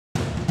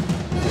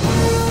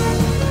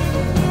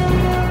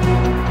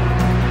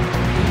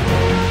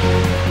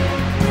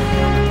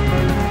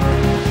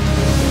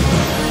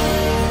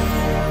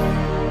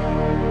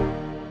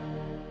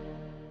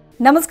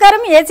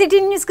నమస్కారం ACT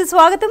news కి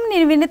స్వాగతం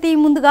నేను వినతి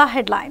ముందుగా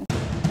హెడ్లైన్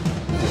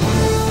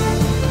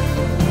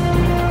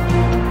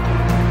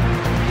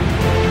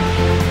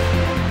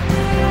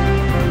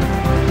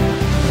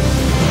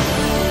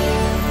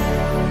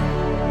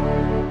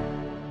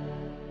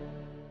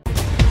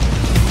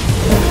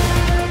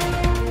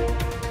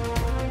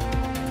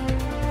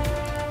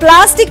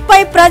ప్లాస్టిక్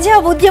పై ప్రజా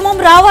ఉద్యమం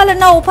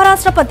రావాలన్న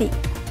ఉపరాష్ట్రపతి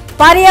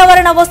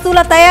పర్యావరణ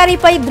వస్తువుల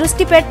తయారీపై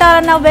దృష్టి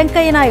పెట్టాలన్న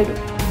వెంకయ్య నాయుడు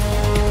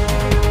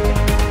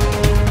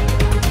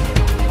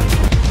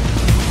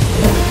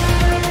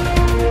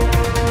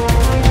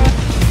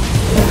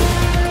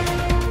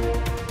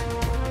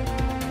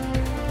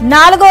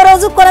నాలుగో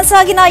రోజు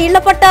కొనసాగిన ఇళ్ల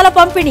పట్టాల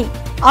పంపిణీ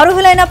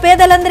అర్హులైన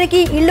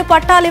పేదలందరికీ ఇళ్లు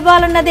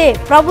పట్టాలివ్వాలన్నదే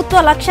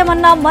ప్రభుత్వ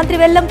లక్ష్యమన్న మంత్రి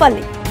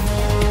వెల్లంపల్లి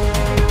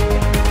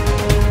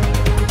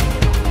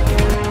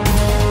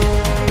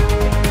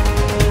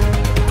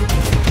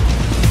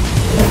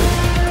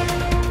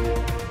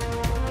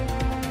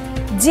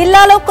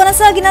జిల్లాలో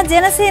కొనసాగిన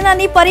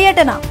జనసేనాని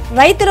పర్యటన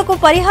రైతులకు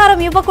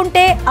పరిహారం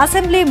ఇవ్వకుంటే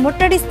అసెంబ్లీ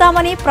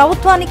ముట్టడిస్తామని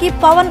ప్రభుత్వానికి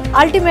పవన్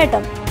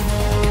అల్టిమేటం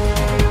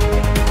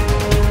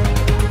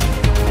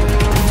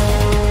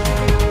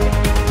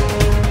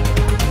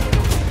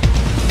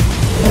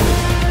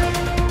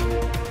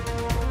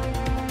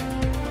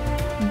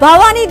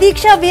భవానీ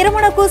దీక్ష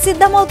విరమణకు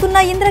సిద్ధమవుతున్న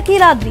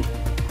ఇంద్రకీలాద్రి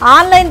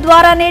ఆన్లైన్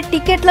ద్వారానే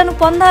టికెట్లను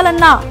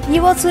పొందాలన్న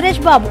ఈవో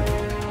సురేష్ బాబు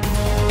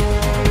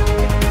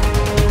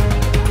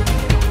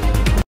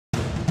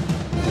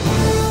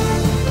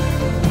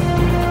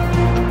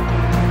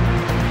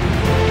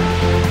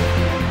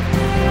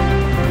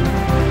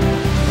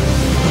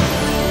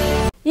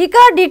ఇక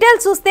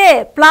డీటెయిల్స్ చూస్తే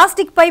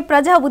ప్లాస్టిక్ పై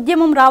ప్రజా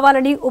ఉద్యమం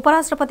రావాలని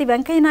ఉపరాష్ట్రపతి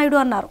వెంకయ్య నాయుడు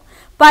అన్నారు.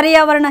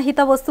 పర్యావరణ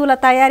హిత వస్తువుల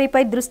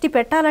తయారీపై దృష్టి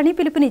పెట్టాలని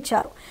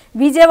పిలుపునిచ్చారు.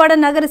 విజయవాడ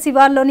నగర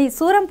శివార్లోని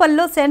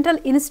సూరంపల్లిలో central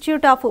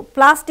institute of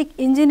plastic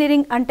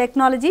engineering and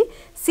technology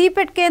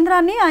CIPET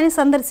కేంద్రాన్ని ఆయన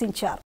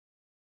సందర్శించారు.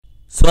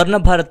 స్వర్ణ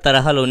భారత్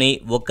తరహాలోనే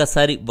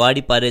ఒక్కసారి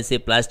వాడి పారేసే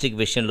ప్లాస్టిక్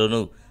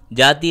విషయంలోనూ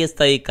జాతీయ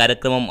స్థాయి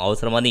కార్యక్రమం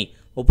అవసరమని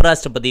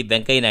ఉపరాష్ట్రపతి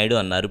వెంకయ్య నాయుడు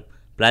అన్నారు.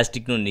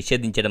 ప్లాస్టిక్ను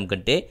నిషేధించడం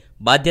కంటే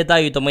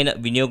బాధ్యతాయుతమైన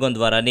వినియోగం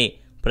ద్వారానే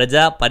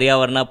ప్రజా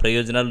పర్యావరణ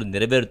ప్రయోజనాలు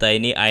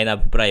నెరవేరుతాయని ఆయన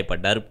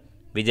అభిప్రాయపడ్డారు.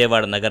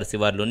 విజయవాడ నగర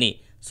శివార్లోని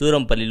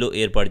సూరంపల్లిలో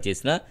ఏర్పాటు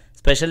చేసిన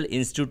special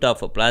institute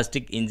of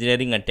plastic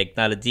engineering and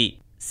technology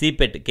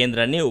CIPET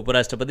కేంద్రాన్ని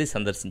ఉపరాష్ట్రపతి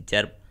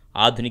సందర్శించారు.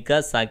 ఆధునిక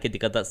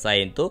సాంకేతికత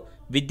సాయంతో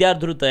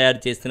విద్యార్థులు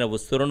తయారు చేసిన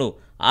వస్తువులను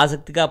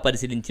ఆసక్తిగా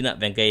పరిశీలించిన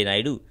వెంకయ్య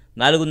నాయుడు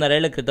 4.5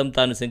 ఏళ్ల క్రితం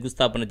తాను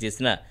శంకుస్థాపన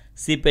చేసిన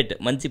సిపెట్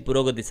మంచి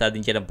పురోగతి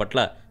సాధించడం పట్ల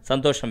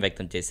సంతోషం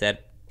వ్యక్తం చేశారు.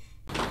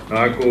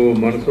 నాకు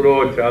మనసులో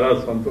చాలా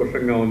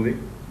సంతోషంగా ఉంది.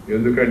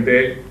 ఎందుకంటే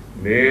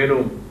నేను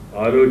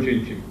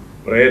ఆలోచించి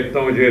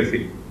ప్రయత్నం చేసి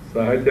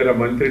సహచర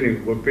మంత్రిని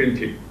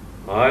ఒప్పించి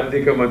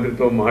ఆర్థిక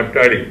మంత్రితో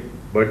మాట్లాడి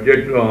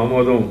బడ్జెట్లో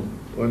ఆమోదం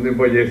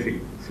పొందింపజేసి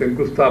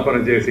శంకుస్థాపన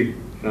చేసి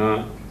నా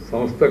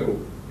సంస్థకు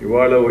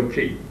ఇవాళ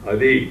వచ్చి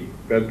అది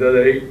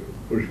పెద్దదై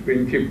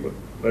పుష్పించి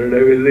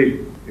పరిడవిల్లి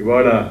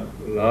ఇవాళ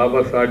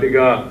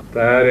లాభసాటిగా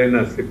తయారైన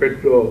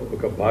సిపెట్లో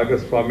ఒక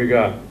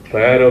భాగస్వామిగా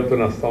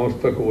తయారవుతున్న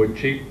సంస్థకు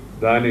వచ్చి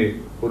దాని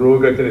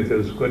పురోగతిని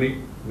తెలుసుకొని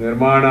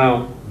నిర్మాణం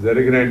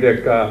జరిగినట్టు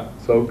యొక్క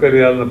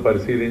సౌకర్యాలను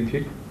పరిశీలించి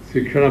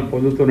శిక్షణ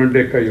పొందుతున్నట్టు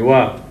యొక్క యువ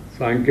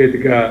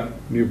సాంకేతిక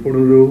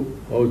నిపుణులు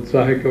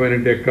ఔత్సాహికమైన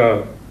యొక్క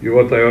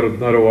యువత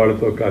ఎవరుతున్నారో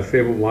వాళ్ళతో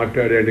కాసేపు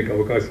మాట్లాడేందుకు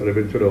అవకాశం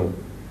లభించడం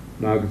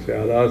నాకు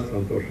చాలా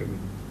సంతోషంగా.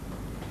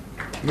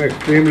 I'm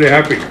extremely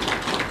happy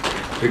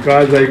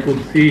because I could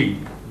see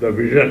the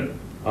vision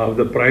of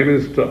the Prime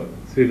Minister,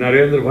 Sri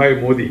Narendra Bhai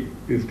Modi,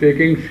 is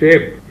taking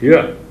shape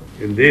here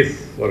in these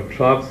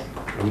workshops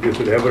and these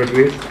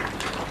laboratories,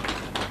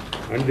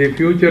 and the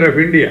future of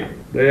India,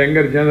 the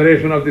younger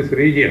generation of this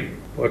region,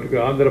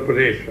 particularly Andhra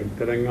Pradesh and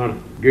Telangana,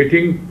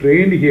 getting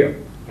trained here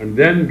and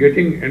then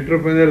getting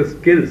entrepreneurial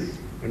skills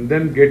and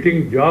then getting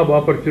job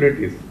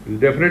opportunities is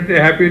definitely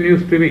happy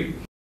news to me.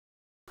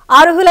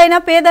 అర్హులైన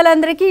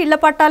పేదలందరికీ ఇళ్ల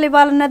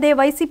పట్టాలివ్వాలన్నదే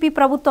YCP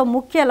ప్రభుత్వం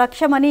ముఖ్య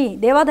లక్ష్యమని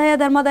దేవాదాయ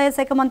ధర్మాదాయ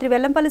శాఖ మంత్రి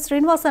వెల్లంపల్లి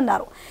శ్రీనివాస్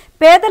అన్నారు.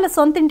 పేదల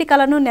సొంతింటి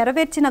కలను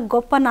నెరవేర్చిన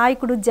గొప్ప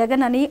నాయకుడు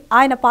జగన్ అని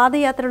ఆయన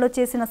పాదయాత్రలో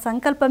చేసిన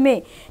సంకల్పమే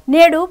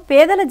నేడు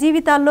పేదల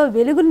జీవితాల్లో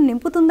వెలుగులు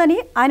నింపుతుందని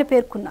ఆయన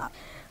పేర్కొన్నారు.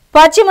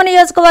 పశ్చిమ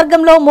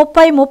నియోజకవర్గంలో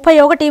 30,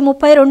 31,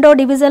 32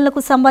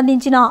 డివిజన్లకు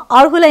సంబంధించిన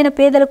అర్హులైన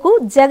పేదలకు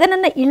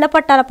జగనన్న ఇళ్ల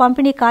పట్టాల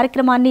పంపిణీ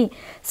కార్యక్రమాన్ని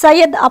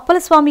సయ్యద్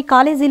అప్పలస్వామి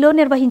కాలేజీలో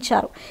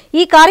నిర్వహించారు.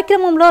 ఈ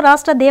కార్యక్రమంలో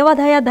రాష్ట్ర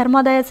దేవాదాయ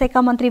ధర్మాదాయ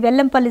శాఖ మంత్రి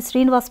వెల్లంపల్లి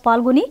శ్రీనివాస్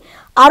పాల్గొని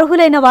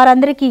అర్హులైన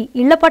వారందరికీ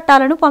ఇళ్ల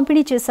పట్టాలను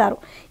పంపిణీ చేశారు.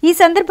 ఈ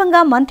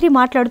సందర్భంగా మంత్రి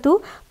మాట్లాడుతూ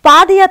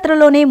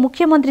పాదయాత్రలోనే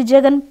ముఖ్యమంత్రి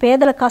జగన్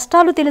పేదల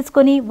కష్టాలు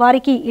తెలుసుకొని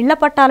వారికి ఇళ్ల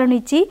పట్టాలను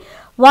ఇచ్చి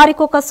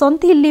వారికొక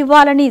సొంత ఇల్లు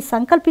ఇవ్వాలని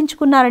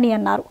సంకల్పించుకున్నారని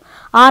అన్నారు.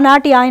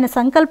 ఆనాటి ఆయన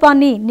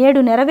సంకల్పాన్ని నేడు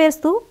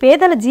నెరవేరుస్తూ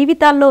పేదల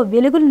జీవితాల్లో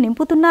వెలుగులు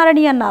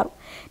నింపుతున్నారని అన్నారు.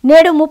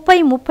 నేడు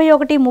 30,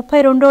 31,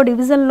 32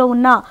 డివిజన్లో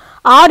ఉన్న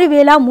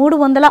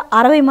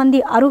 6,360 మంది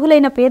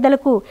అర్హులైన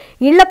పేదలకు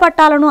ఇళ్ల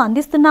పట్టాలను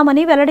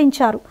అందిస్తున్నామని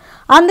వెల్లడించారు.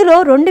 అందులో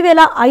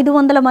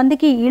 2,500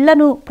 మందికి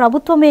ఇళ్లను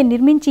ప్రభుత్వమే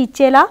నిర్మించి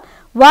ఇచ్చేలా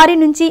వారి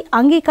నుంచి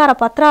అంగీకార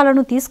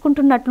పత్రాలను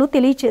తీసుకుంటున్నట్లు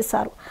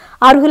తెలియజేశారు.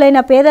 అర్హులైన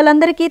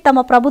పేదలందరికీ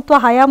తమ ప్రభుత్వ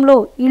హయాంలో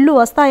ఇళ్లు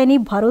వస్తాయని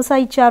భరోసా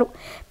ఇచ్చారు.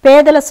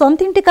 పేదల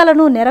సొంతింటి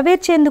కలను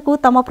నెరవేర్చేందుకు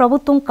తమ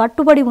ప్రభుత్వం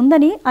కట్టుబడి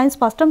ఉందని ఆయన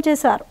స్పష్టం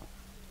చేశారు.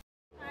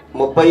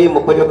 30,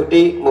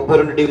 31,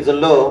 32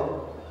 డివిజన్లో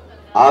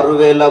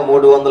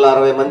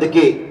 6,360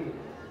 మందికి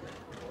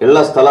ఇళ్ల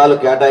స్థలాలు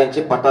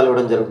కేటాయించి పట్టాలు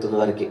ఇవ్వడం జరుగుతుంది.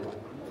 వారికి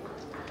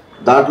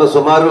దాంట్లో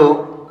సుమారు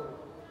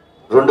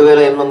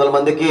 2,800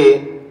 మందికి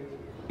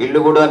ఇళ్ళు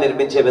కూడా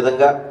నిర్మించే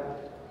విధంగా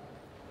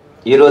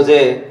ఈరోజే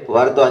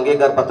వారితో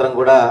అంగీకార పత్రం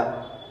కూడా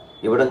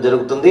ఇవ్వడం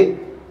జరుగుతుంది.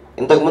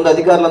 ఇంతకుముందు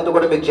అధికారులంతా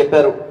కూడా మీకు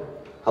చెప్పారు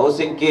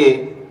హౌసింగ్కి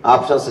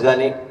ఆప్షన్స్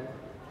కానీ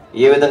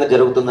ఏ విధంగా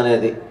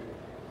జరుగుతుందనేది.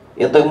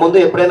 ఇంతకుముందు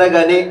ఎప్పుడైనా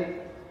కానీ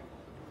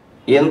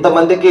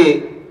ఎంతమందికి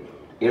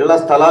ఇళ్ల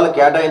స్థలాలు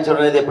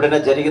కేటాయించడం అనేది ఎప్పుడైనా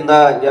జరిగిందా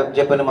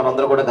చెప్పని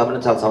మనందరూ కూడా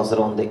గమనించాల్సిన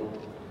అవసరం ఉంది.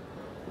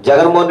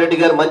 జగన్మోహన్ రెడ్డి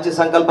గారు మంచి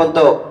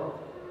సంకల్పంతో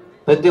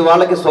ప్రతి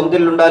వాళ్ళకి సొంత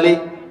ఇల్లు ఉండాలి,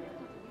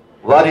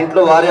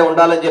 వారింట్లో వారే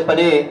ఉండాలని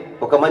చెప్పని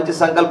ఒక మంచి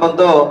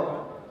సంకల్పంతో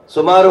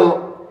సుమారు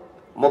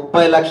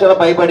 30 లక్షల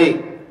పైబడి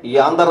ఈ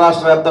ఆంధ్ర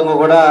రాష్ట్ర వ్యాప్తంగా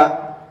కూడా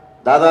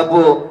దాదాపు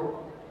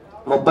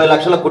 30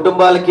 లక్షల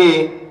కుటుంబాలకి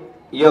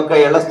ఈ యొక్క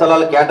ఇళ్ల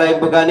స్థలాల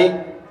కేటాయింపు కానీ,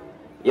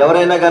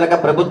 ఎవరైనా గనక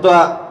ప్రభుత్వ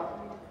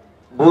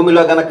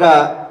భూమిలో గనక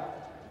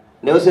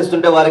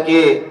నివసిస్తుంటే వారికి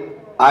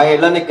ఆ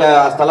ఇళ్లని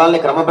ఆ స్థలాల్ని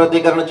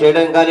క్రమబద్ధీకరణ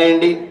చేయడం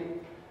కానివ్వండి,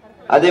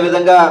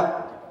 అదేవిధంగా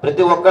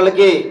ప్రతి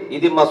ఒక్కళ్ళకి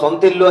ఇది మా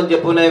సొంత ఇల్లు అని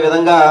చెప్పుకునే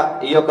విధంగా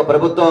ఈ యొక్క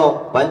ప్రభుత్వం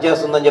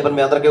పనిచేస్తుందని చెప్పి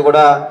మీ అందరికీ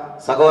కూడా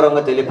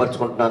సగౌరవంగా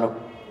తెలియపరచుకుంటున్నాను.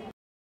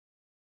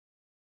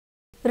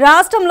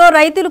 రాష్ట్రంలో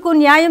రైతులకు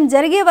న్యాయం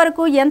జరిగే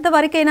వరకు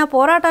ఎంతవరకైనా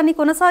పోరాటాన్ని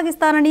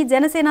కొనసాగిస్తానని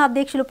జనసేన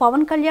అధ్యక్షులు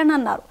పవన్ కళ్యాణ్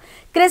అన్నారు.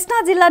 కృష్ణా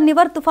జిల్లా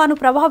నివర్ తుఫాను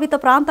ప్రభావిత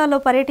ప్రాంతాల్లో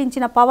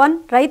పర్యటించిన పవన్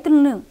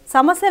రైతులను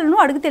సమస్యలను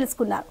అడిగి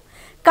తెలుసుకున్నారు.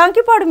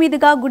 కంకిపాడు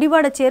మీదుగా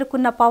గుడివాడ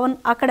చేరుకున్న పవన్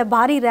అక్కడ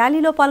భారీ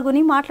ర్యాలీలో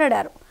పాల్గొని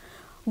మాట్లాడారు.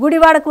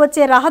 గుడివాడకు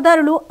వచ్చే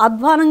రహదారులు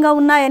అధ్వానంగా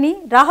ఉన్నాయని,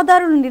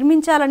 రహదారులు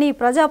నిర్మించాలని,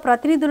 ప్రజా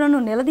ప్రతినిధులను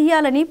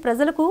నిలదీయాలని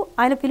ప్రజలకు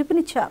ఆయన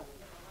పిలుపునిచ్చారు.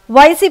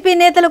 వైసీపీ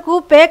నేతలకు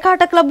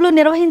పేకాట క్లబ్లు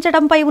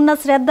నిర్వహించడంపై ఉన్న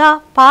శ్రద్ధ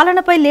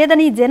పాలనపై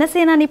లేదని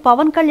జనసేనాని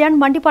పవన్ కళ్యాణ్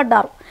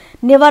మండిపడ్డారు.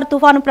 నివర్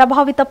తుఫాను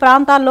ప్రభావిత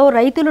ప్రాంతాల్లో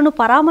రైతులను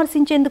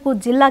పరామర్శించేందుకు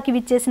జిల్లాకి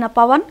విచ్చేసిన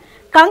పవన్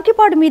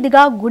కంకిపాడు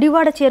మీదుగా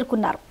గుడివాడ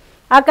చేరుకున్నారు.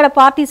 అక్కడ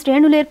పార్టీ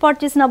శ్రేణులు ఏర్పాటు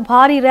చేసిన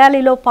భారీ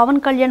ర్యాలీలో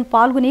పవన్ కళ్యాణ్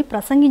పాల్గొని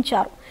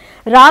ప్రసంగించారు.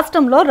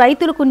 రాష్ట్రంలో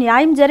రైతులకు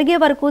న్యాయం జరిగే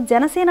వరకు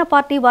జనసేన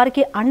పార్టీ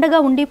వారికి అండగా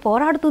ఉండి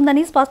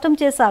పోరాడుతుందని స్పష్టం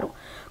చేశారు.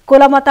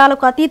 కుల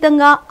మతాలకు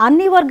అతీతంగా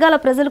అన్ని వర్గాల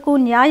ప్రజలకు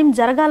న్యాయం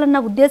జరగాలన్న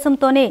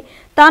ఉద్దేశంతోనే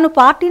తాను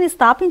పార్టీని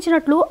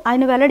స్థాపించినట్లు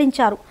ఆయన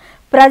వెల్లడించారు.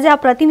 ప్రజా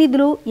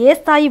ప్రతినిధులు ఏ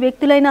స్థాయి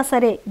వ్యక్తులైనా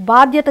సరే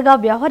బాధ్యతగా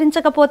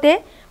వ్యవహరించకపోతే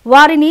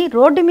వారిని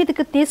రోడ్డు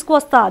మీదకి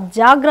తీసుకువస్తా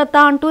జాగ్రత్త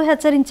అంటూ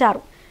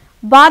హెచ్చరించారు.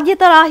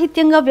 బాధ్యత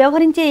రాహిత్యంగా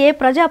వ్యవహరించే ఏ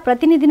ప్రజా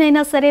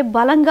ప్రతినిధినైనా సరే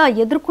బలంగా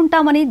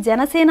ఎదుర్కొంటామని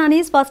జనసేనాని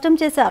స్పష్టం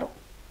చేశారు.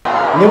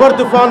 నివర్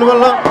తుఫాన్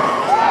వల్ల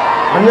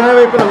అన్యాయం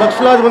అయిపోయిన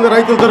లక్షలాది మంది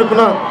రైతుల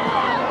తరపున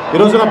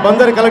ఈరోజున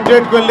బందర్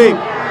కలెక్టరేట్కి వెళ్ళి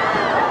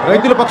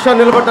రైతుల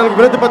పక్షాన్ని నిలబడడానికి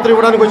వినతి పత్రం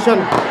ఇవ్వడానికి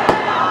వచ్చాను.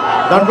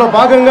 దాంట్లో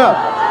భాగంగా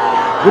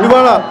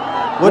గుడివాడ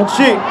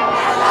వచ్చి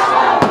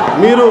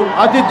మీరు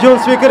ఆతిథ్యం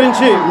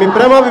స్వీకరించి మీ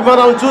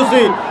ప్రేమాభిమానాలను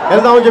చూసి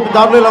వెళ్దామని చెప్పి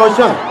దారిలో ఇలా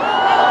వచ్చాను.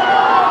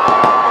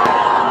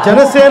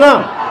 జనసేన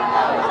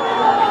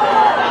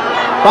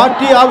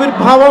పార్టీ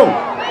ఆవిర్భావం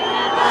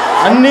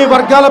అన్ని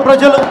వర్గాల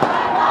ప్రజలు,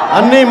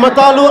 అన్ని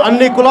మతాలు,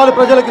 అన్ని కులాల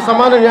ప్రజలకి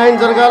సమాన న్యాయం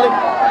జరగాలి.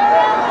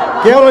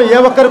 కేవలం ఏ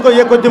ఒక్కరికో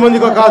ఏ కొద్ది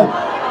మందికో కాదు.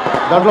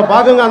 దాంట్లో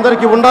భాగంగా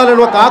అందరికీ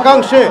ఉండాలని ఒక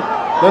ఆకాంక్షే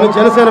నేను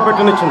జనసేన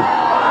పెట్టనిచ్చింది.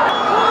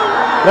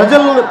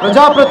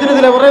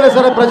 ప్రజాప్రతినిధులు ఎవరైనా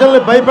సరే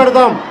ప్రజల్ని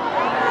భయపెడదాం,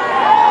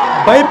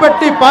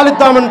 భయపెట్టి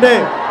పాలిద్దామంటే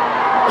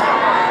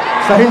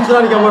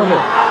సహించడానికి ఎవరు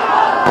లేదు.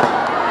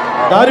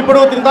 దారి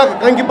పొడవు తిందాక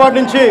కంకిపాటి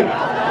నుంచి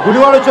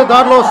గుడివాడ వచ్చే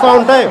దారిలో వస్తూ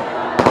ఉంటే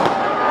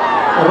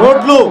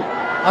రోడ్లు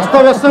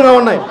అస్తవ్యస్తంగా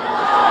ఉన్నాయి.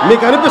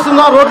 మీకు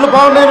అనిపిస్తుందా రోడ్లు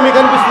బాగున్నాయని? మీకు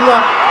అనిపిస్తుందా?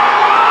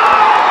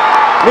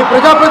 మీ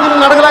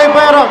ప్రజాప్రతినిధులను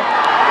అడగలేకపోయారా?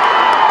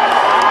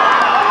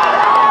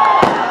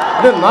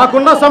 అంటే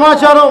నాకున్న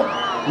సమాచారం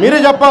మీరే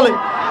చెప్పాలి.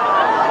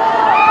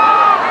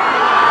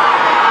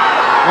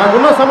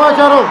 నాకున్న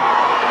సమాచారం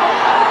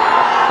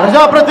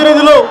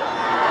ప్రజాప్రతినిధులు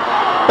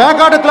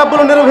పేకాట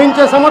క్లబ్లు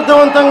నిర్వహించే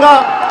సమర్థవంతంగా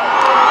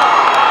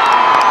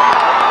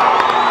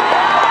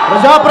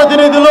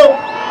ప్రజాప్రతినిధులు,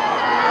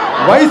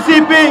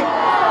 వైసీపీ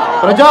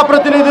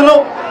ప్రజాప్రతినిధులు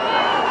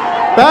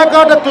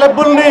పేకాట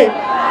క్లబ్బుల్ని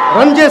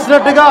రన్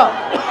చేసినట్టుగా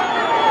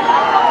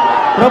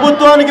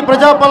ప్రభుత్వానికి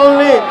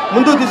ప్రజాపాలనని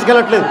ముందుకు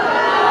తీసుకెళ్ళట్లేదు.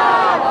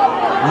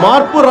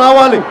 మార్పు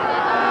రావాలి,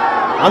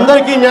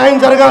 అందరికీ న్యాయం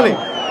జరగాలి.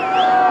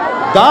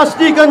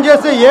 దాష్టీకం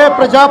చేసే ఏ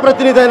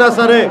ప్రజాప్రతినిధి అయినా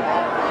సరే,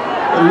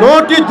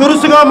 నోటి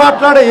దురుసుగా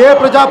మాట్లాడే ఏ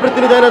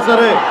ప్రజాప్రతినిధి అయినా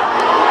సరే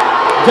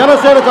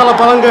జనసేన చాలా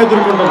బలంగా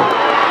ఎదుర్కొంటుంది.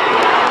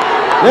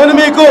 నేను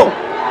మీకు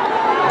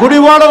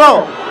గుడివాడలో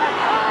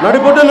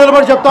నడిపొట్టు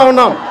నిలబడి చెప్తా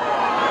ఉన్నాం.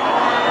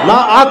 నా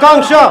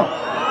ఆకాంక్ష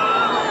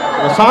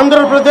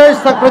ఆంధ్రప్రదేశ్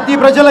ప్రతి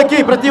ప్రజలకి,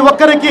 ప్రతి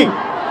ఒక్కరికి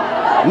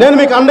నేను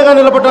మీకు అండగా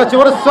నిలబడ్డా.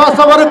 చివరి శ్వాస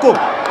వరకు,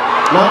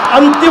 నా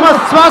అంతిమ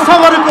శ్వాస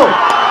వరకు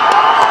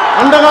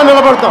అండగా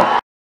నిలబడతాం.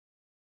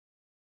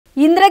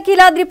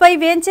 ఇంద్రకీలాద్రిపై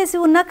వేంచేసి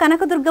ఉన్న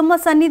కనకదుర్గమ్మ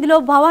సన్నిధిలో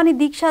భవానీ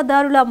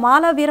దీక్షాదారుల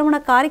మాల విరమణ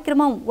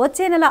కార్యక్రమం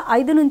వచ్చే నెల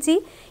 5 నుంచి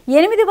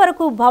 8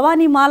 వరకు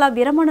భవానీ మాల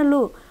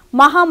విరమణలు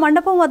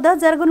మహామండపం వద్ద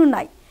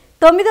జరగనున్నాయి.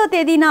 9వ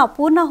తేదీన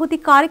పూర్ణాహుతి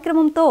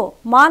కార్యక్రమంతో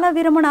మాల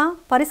విరమణ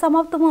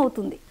పరిసమాప్తం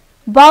అవుతుంది.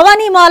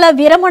 భవానీ మాల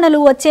విరమణలు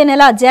వచ్చే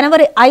నెల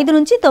జనవరి 5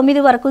 నుంచి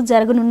 9 వరకు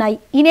జరగనున్నాయి.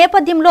 ఈ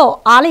నేపథ్యంలో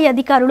ఆలయ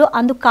అధికారులు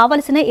అందుకు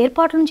కావలసిన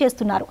ఏర్పాట్లను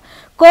చేస్తున్నారు.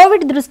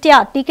 కోవిడ్ దృష్ట్యా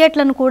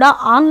టికెట్లను కూడా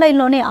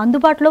ఆన్లైన్లోనే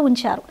అందుబాటులో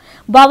ఉంచారు.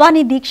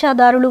 భవానీ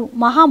దీక్షాదారులు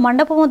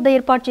మహామండపం వద్ద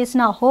ఏర్పాటు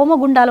చేసిన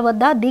హోమగుండాల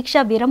వద్ద దీక్ష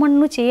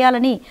విరమణను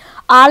చేయాలని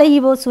ఆలయ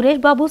ఈవో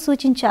సురేష్ బాబు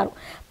సూచించారు.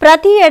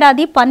 ప్రతి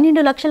ఏడాది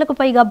 12 లక్షలకు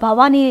పైగా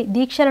భవానీ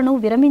దీక్షలను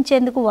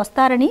విరమించేందుకు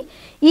వస్తారని,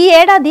 ఈ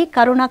ఏడాది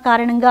కరోనా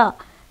కారణంగా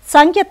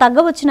సంఖ్య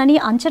తగ్గవచ్చునని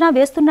అంచనా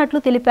వేస్తున్నట్లు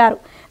తెలిపారు.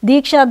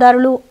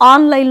 దీక్షాదారులు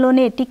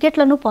ఆన్లైన్లోనే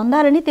టికెట్లను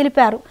పొందాలని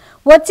తెలిపారు.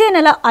 వచ్చే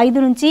నెల 5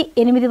 నుంచి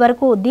 8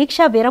 వరకు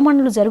దీక్షా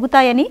విరమణలు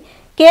జరుగుతాయని,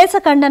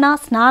 కేశఖండన,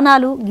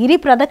 స్నానాలు, గిరి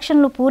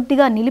ప్రదక్షిణలు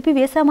పూర్తిగా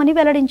నిలిపివేశామని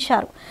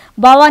వెల్లడించారు.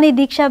 భవానీ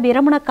దీక్షా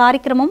విరమణ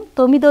కార్యక్రమం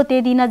 9వ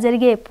తేదీన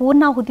జరిగే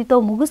పూర్ణాహుతితో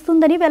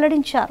ముగుస్తుందని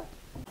వెల్లడించారు.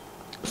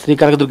 శ్రీ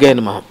కనకదుర్గాయ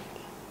నమః.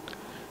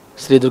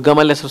 శ్రీ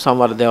దుర్గామల్లేశ్వర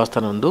స్వామివారి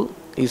దేవస్థానం నందు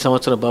ఈ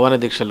సంవత్సరం భవానీ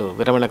దీక్షలు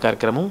విరమణ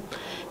కార్యక్రమం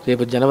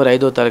రేపు జనవరి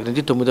 5వ తారీఖు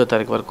నుంచి 9వ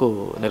తారీఖు వరకు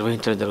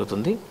నిర్వహించడం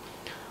జరుగుతుంది.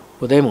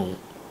 ఉదయం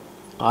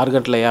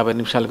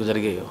 6:50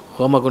 జరిగే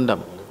హోమగుండం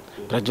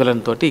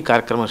ప్రజ్వలనతో ఈ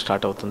కార్యక్రమం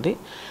స్టార్ట్ అవుతుంది.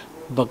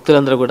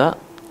 భక్తులందరూ కూడా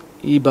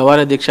ఈ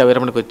భవానీ దీక్ష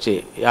విరమణకు వచ్చే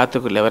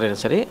యాత్రికులు ఎవరైనా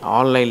సరే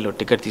ఆన్లైన్లో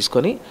టికెట్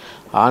తీసుకొని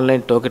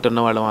ఆన్లైన్ టోకెన్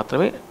ఉన్న వాళ్ళు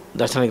మాత్రమే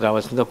దర్శనానికి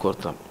రావాల్సిందిగా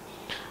కోరుతున్నాం.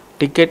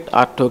 టికెట్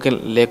ఆ టోకెన్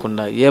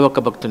లేకుండా ఏ ఒక్క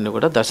భక్తుడిని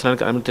కూడా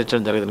దర్శనానికి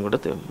అనుమతించడం జరగదని కూడా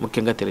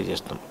ముఖ్యంగా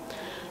తెలియజేస్తున్నాం.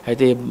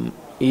 అయితే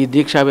ఈ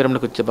దీక్షా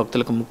విరమణకు వచ్చే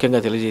భక్తులకు ముఖ్యంగా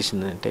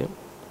తెలియజేసింది అంటే,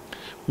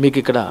 మీకు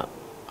ఇక్కడ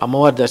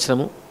అమ్మవారి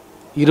దర్శనము,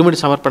 ఇరుముడి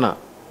సమర్పణ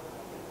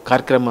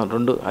కార్యక్రమం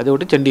 2, అది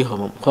ఒకటి చండీ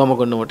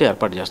హోమగుండం ఒకటి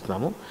ఏర్పాటు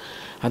చేస్తున్నాము.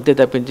 అంతే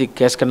తప్పించి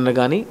కేశఖండన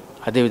కానీ,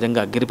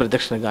 అదేవిధంగా గిరి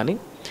ప్రదక్షిణ కానీ,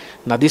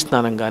 నదీ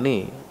స్నానం కానీ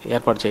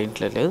ఏర్పాటు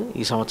చేయట్లేదు.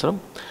 ఈ సంవత్సరం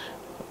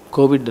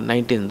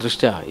కోవిడ్-19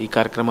 దృష్ట్యా ఈ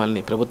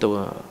కార్యక్రమాలని ప్రభుత్వ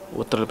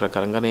ఉత్తర్వుల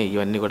ప్రకారంగానే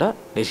ఇవన్నీ కూడా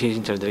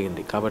నిషేధించడం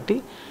జరిగింది. కాబట్టి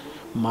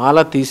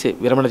మాల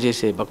విరమణ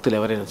చేసే భక్తులు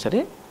ఎవరైనా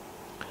సరే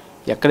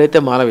ఎక్కడైతే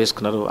మాల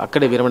వేసుకున్నారో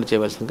అక్కడే విరమణ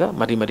చేయవలసిందిగా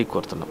మరీ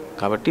కోరుతున్నాం.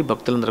 కాబట్టి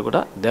భక్తులందరూ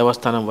కూడా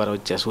దేవస్థానం వారు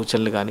వచ్చే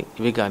సూచనలు కానీ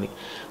ఇవి కానీ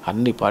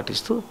అన్నీ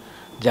పాటిస్తూ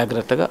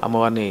జాగ్రత్తగా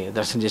అమ్మవారిని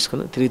దర్శనం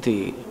చేసుకుని తిరిగి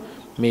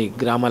మీ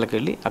గ్రామాలకు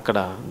వెళ్ళి అక్కడ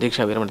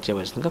దీక్షా విరమణ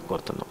చేయవలసిందిగా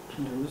కోరుతున్నాం.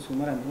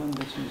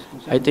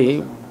 అయితే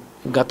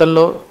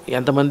గతంలో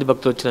ఎంతమంది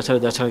భక్తులు వచ్చినా సరే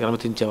దర్శనానికి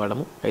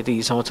అనుమతించేవాళ్ళము. అయితే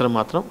ఈ సంవత్సరం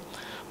మాత్రం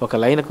ఒక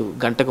లైన్కు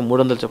గంటకు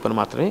 300 చొప్పున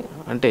మాత్రమే,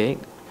 అంటే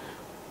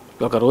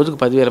ఒక రోజుకు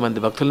 10,000 మంది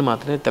భక్తులు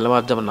మాత్రమే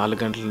తెల్లవారుజాము 4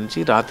 గంటల నుంచి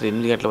రాత్రి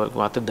 8 గంటల వరకు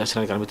మాత్రం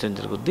దర్శనానికి అనుమతించడం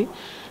జరుగుద్ది.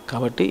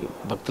 కాబట్టి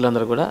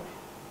భక్తులందరూ కూడా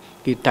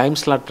ఈ టైం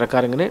స్లాట్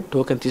ప్రకారంగానే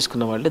టోకెన్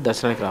తీసుకున్న వాళ్ళే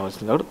దర్శనానికి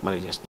రావాల్సిందిగా కూడా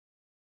మనవి చేస్తున్నాం.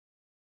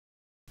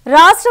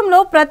 రాష్ట్రంలో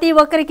ప్రతి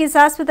ఒక్కరికి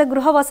శాశ్వత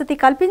గృహ వసతి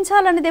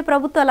కల్పించాలన్నదే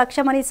ప్రభుత్వ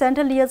లక్ష్యమని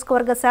సెంట్రల్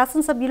నియోజకవర్గ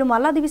శాసనసభ్యులు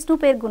మల్లాది విష్ణు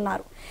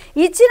పేర్కొన్నారు.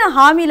 ఇచ్చిన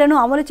హామీలను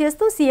అమలు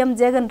చేస్తూ సీఎం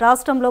జగన్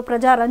రాష్ట్రంలో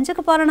ప్రజారంజక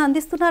పాలన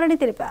అందిస్తున్నారని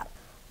తెలిపారు.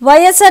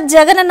 వైఎస్ఆర్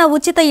జగనన్న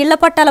ఉచిత ఇళ్ల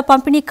పట్టాల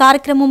పంపిణీ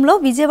కార్యక్రమంలో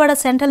విజయవాడ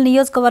సెంట్రల్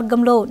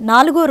నియోజకవర్గంలో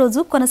 4వ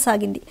రోజు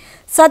కొనసాగింది.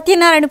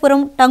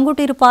 సత్యనారాయణపురం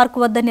టంగుటూరు పార్కు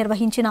వద్ద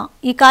నిర్వహించిన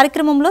ఈ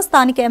కార్యక్రమంలో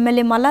స్థానిక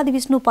ఎమ్మెల్యే మల్లాది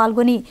విష్ణు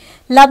పాల్గొని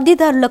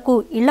లబ్ధిదారులకు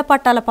ఇళ్ల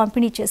పట్టాల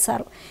పంపిణీ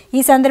చేశారు.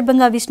 ఈ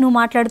సందర్భంగా విష్ణు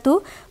మాట్లాడుతూ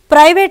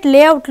ప్రైవేట్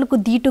లేఅవుట్లకు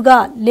దీటుగా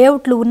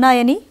లేఅవుట్లు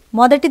ఉన్నాయని,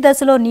 మొదటి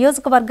దశలో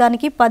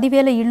నియోజకవర్గానికి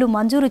 10,000 ఇళ్లు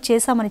మంజూరు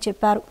చేశామని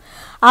చెప్పారు.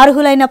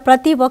 అర్హులైన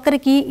ప్రతి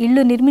ఒక్కరికి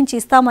ఇళ్లు నిర్మించి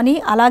ఇస్తామని,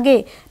 అలాగే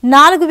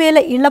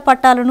 4,000 ఇళ్ల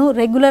పట్టాలను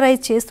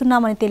రెగ్యులరైజ్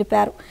చేస్తున్నామని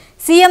తెలిపారు.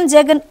 సీఎం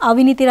జగన్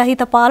అవినీతి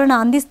రహిత పాలన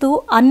అందిస్తూ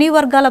అన్ని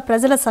వర్గాల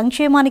ప్రజల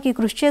సంక్షేమానికి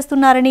కృషి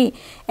చేస్తున్నారని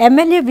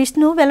ఎమ్మెల్యే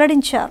విష్ణు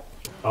వెల్లడించారు.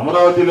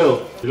 అమరావతిలో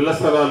ఇళ్ల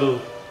స్థలాలు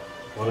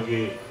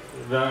మనకి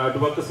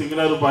అటుపక్క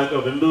సింగనారు పాయక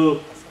 2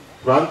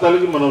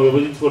 ప్రాంతాలకి మనం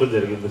విభజించుకోవడం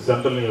జరిగింది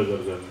సెంట్రల్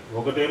నియోజకవర్గాన్ని.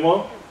 ఒకటేమో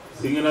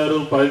సింగనారు,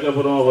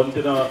 పాయికాపురం,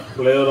 వంతెన,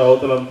 ఫ్లైఓవర్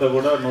అవతలంతా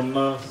కూడా నున్న,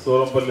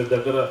 సోలంపల్లి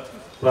దగ్గర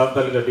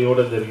ప్రాంతాలకు అటు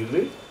ఇవ్వడం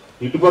జరిగింది.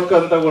 ఇటుపక్క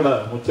అంతా కూడా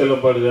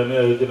ముచ్చెల్లంపాడు కానీ,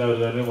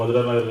 అయోధ్యనగర్ కానీ,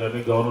 మధురానగర్ కానీ,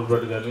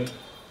 గవర్నర్పేట కానీ,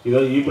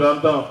 ఈ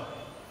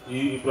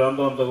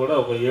ప్రాంతం అంతా కూడా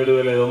ఒక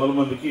 7,500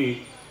 మందికి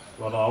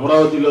మనం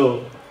అమరావతిలో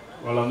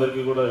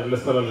వాళ్ళందరికీ కూడా ఇళ్ల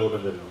స్థలాలు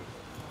ఇవ్వడం జరిగింది.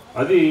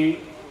 అది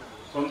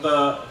కొంత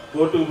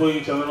కోర్టుకు పోయి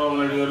చంద్రబాబు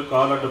నాయుడు గారు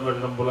కాలు అడ్డం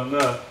పెట్టడం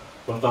మూలంగా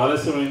కొంత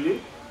ఆలస్యమైంది.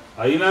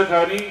 అయినా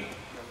కానీ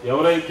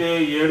ఎవరైతే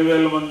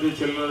 7,000 మంది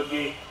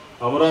చిల్లరకి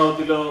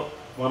అమరావతిలో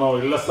మనం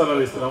ఇళ్ల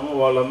స్థలాలు ఇస్తున్నామో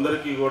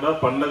వాళ్ళందరికీ కూడా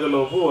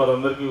పండగలోపు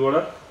వారందరికీ కూడా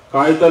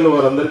కాగితాలు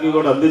వారందరికీ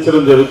కూడా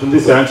అందించడం జరుగుతుంది.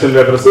 శాంక్షన్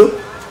లెటర్స్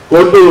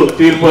కోర్టు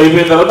తీర్పు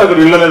అయిపోయిన తర్వాత అక్కడ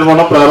ఇళ్ల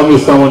నిర్మాణం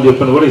ప్రారంభిస్తామని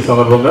చెప్పిన కూడా ఈ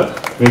సందర్భంగా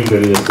మీకు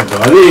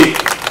తెలియజేస్తుంటాం. అది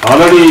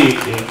ఆల్రెడీ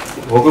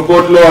ఒక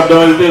కోర్టులో అడ్డం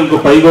వెళ్తే ఇంకో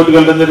పై కోర్టుకు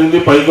వెళ్ళడం జరిగింది.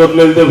 పై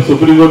కోర్టులో వెళ్తే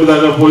సుప్రీంకోర్టు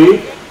దాకా పోయి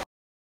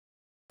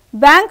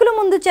బ్యాంకుల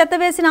ముందు చెత్త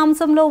వేసిన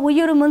అంశంలో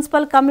ఉయ్యూరు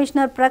మున్సిపల్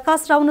కమిషనర్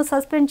ప్రకాష్ రావును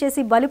సస్పెండ్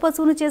చేసి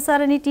బలిపశువును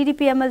చేశారని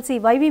TDP MLC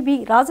YVB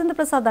Rajendra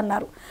Prasad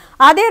అన్నారు.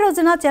 అదే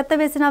రోజున చెత్త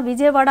వేసిన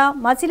విజయవాడ,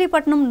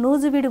 మచిలీపట్నం,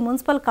 నూజివీడు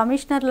మున్సిపల్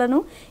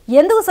కమిషనర్లను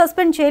ఎందుకు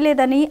సస్పెండ్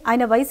చేయలేదని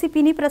ఆయన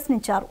వైసీపీని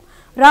ప్రశ్నించారు.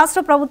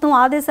 రాష్ట్ర ప్రభుత్వం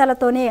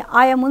ఆదేశాలతోనే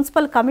ఆయా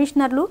మున్సిపల్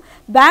కమిషనర్లు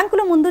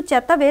బ్యాంకుల ముందు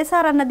చెత్త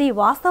వేశారన్నది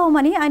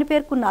వాస్తవమని ఆయన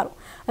పేర్కొన్నారు.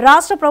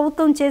 రాష్ట్ర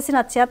ప్రభుత్వం చేసిన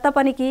చెత్త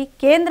పనికి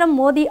కేంద్రం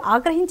మోదీ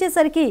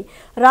ఆగ్రహించేసరికి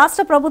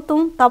రాష్ట్ర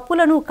ప్రభుత్వం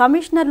తప్పులను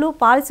కమిషనర్లు,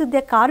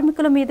 పారిశుద్ధ్య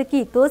కార్మికుల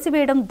మీదకి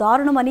తోసివేయడం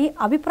దారుణమని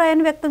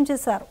అభిప్రాయాన్ని వ్యక్తం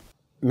చేశారు.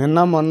 నిన్న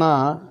మొన్న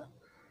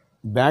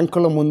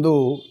బ్యాంకుల ముందు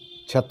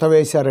చెత్త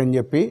వేశారని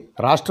చెప్పి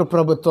రాష్ట్ర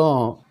ప్రభుత్వం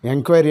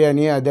ఎంక్వైరీ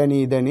అని అదని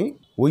ఇదని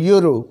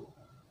ఉయ్యూరు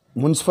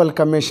మున్సిపల్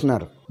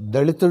కమిషనర్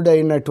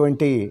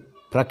దళితుడైనటువంటి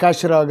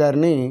ప్రకాష్ రావు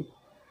గారిని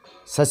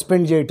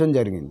సస్పెండ్ చేయటం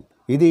జరిగింది.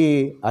 ఇది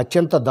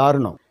అత్యంత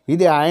దారుణం.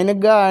 ఇది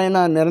ఆయనగా ఆయన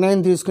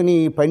నిర్ణయం తీసుకుని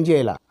ఈ పని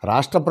చేయాల.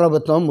 రాష్ట్ర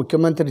ప్రభుత్వం,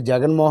 ముఖ్యమంత్రి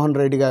జగన్మోహన్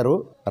రెడ్డి గారు,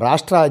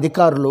 రాష్ట్ర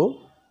అధికారులు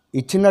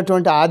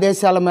ఇచ్చినటువంటి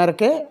ఆదేశాల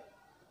మేరకే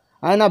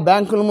ఆయన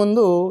బ్యాంకుల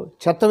ముందు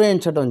చెత్త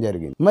వేయించడం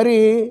జరిగింది. మరి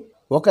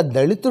ఒక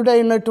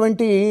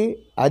దళితుడైనటువంటి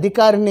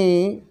అధికారిని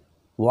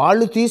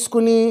వాళ్ళు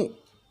తీసుకుని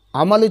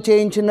అమలు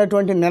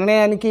చేయించినటువంటి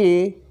నిర్ణయానికి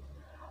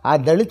ఆ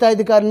దళిత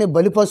అధికారిని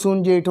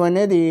బలిపశువుని చేయటం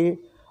అనేది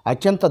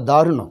అత్యంత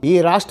దారుణం. ఈ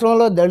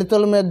రాష్ట్రంలో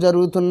దళితుల మీద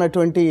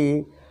జరుగుతున్నటువంటి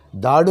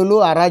దాడులు,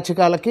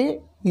 అరాచకాలకి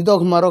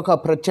ఇదొక మరొక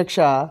ప్రత్యక్ష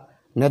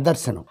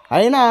నిదర్శనం.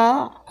 అయినా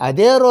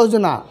అదే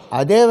రోజున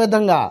అదే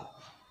విధంగా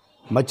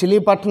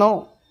మచిలీపట్నం,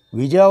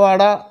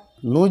 విజయవాడ,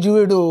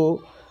 నూజివీడు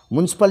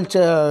మున్సిపల్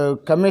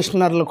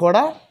కమిషనర్లు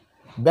కూడా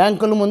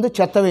బ్యాంకుల ముందు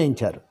చెత్త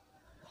వేయించారు.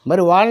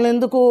 మరి వాళ్ళని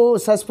ఎందుకు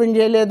సస్పెండ్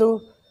చేయలేదు?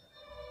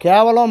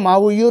 కేవలం మా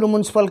ఉయ్యూరు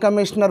మున్సిపల్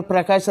కమిషనర్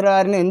ప్రకాష్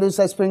రావుని ఎందుకు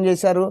సస్పెండ్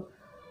చేశారు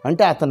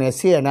అంటే అతను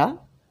ఎస్సీనా,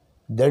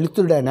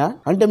 దళితుడైనా?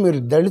 అంటే మీరు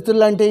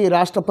దళితులు అంటే ఈ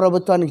రాష్ట్ర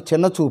ప్రభుత్వానికి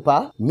చిన్న చూపా?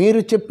 మీరు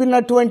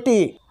చెప్పినటువంటి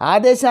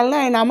ఆదేశాలను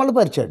ఆయన అమలు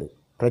పరిచాడు.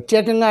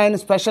 ప్రత్యేకంగా ఆయన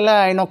స్పెషల్,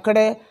 ఆయన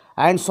ఒక్కడే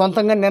ఆయన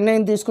సొంతంగా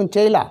నిర్ణయం తీసుకుని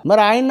చేయలా.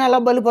 మరి ఆయన్ని ఎలా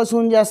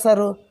బలిపశువుని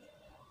చేస్తారు?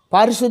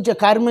 పారిశుద్ధ్య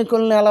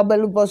కార్మికులను ఎలా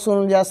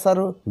బలిపశువులు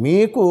చేస్తారు?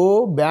 మీకు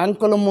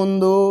బ్యాంకుల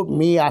ముందు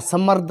మీ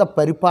అసమర్థ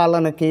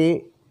పరిపాలనకి,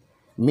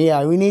 మీ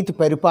అవినీతి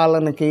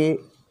పరిపాలనకి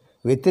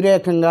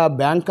వ్యతిరేకంగా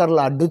బ్యాంకర్లు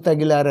అడ్డు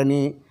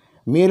తగిలారని,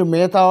 మీరు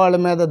మిగతా వాళ్ళ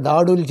మీద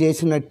దాడులు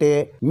చేసినట్టే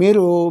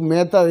మీరు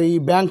మిగతా ఈ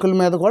బ్యాంకుల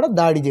మీద కూడా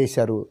దాడి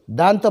చేశారు.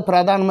 దాంతో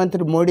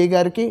ప్రధానమంత్రి మోడీ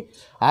గారికి,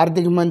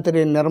 ఆర్థిక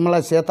మంత్రి నిర్మలా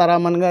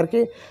సీతారామన్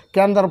గారికి,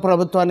 కేంద్ర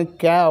ప్రభుత్వానికి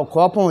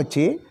కోపం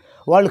వచ్చి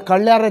వాళ్ళు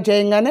కళ్ళారా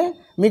చేయంగానే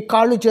మీ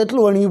కాళ్ళు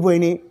చేతులు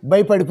వణిగిపోయినాయి,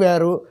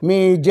 భయపడిపోయారు.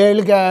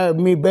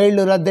 మీ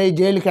బెయిల్ రద్దయి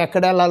జైలుకి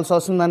ఎక్కడ వెళ్ళాల్సి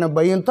వస్తుందనే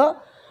భయంతో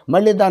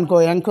మళ్ళీ దానికి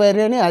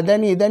ఎంక్వైరీ అని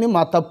అదని ఇదని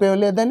మా తప్పేం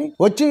లేదని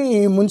వచ్చి ఈ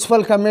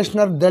municipal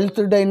commissioner,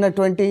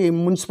 దళితుడైనటువంటి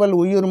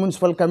Uyyuru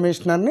municipal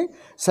కమిషనర్ని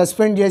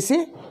suspend చేసి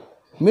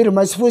మీరు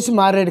మసిపూసి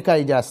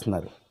మారేడుకాయ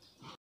చేస్తున్నారు.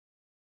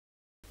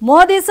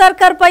 మోదీ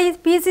సర్కార్పై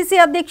పీసీసీ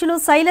అధ్యక్షులు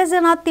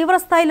శైలజనాథ్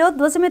తీవ్రస్థాయిలో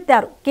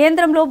ధ్వజమెత్తారు.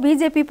 కేంద్రంలో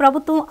బీజేపీ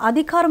ప్రభుత్వం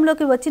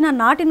అధికారంలోకి వచ్చిన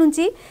నాటి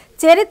నుంచి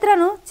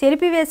చరిత్రను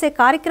చెరిపివేసే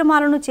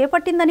కార్యక్రమాలను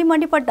చేపట్టిందని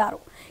మండిపడ్డారు.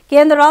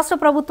 కేంద్ర రాష్ట్ర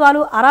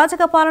ప్రభుత్వాలు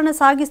అరాచక పాలన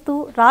సాగిస్తూ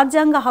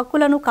రాజ్యాంగ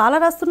హక్కులను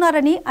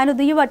కాలరాస్తున్నారని ఆయన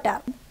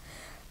దుయ్యబట్టారు.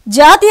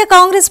 జాతీయ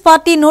కాంగ్రెస్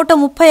పార్టీ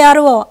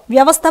 136వ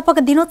వ్యవస్థాపక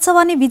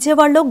దినోత్సవాన్ని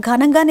విజయవాడలో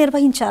ఘనంగా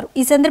నిర్వహించారు.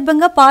 ఈ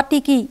సందర్భంగా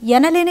పార్టీకి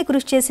ఎనలేని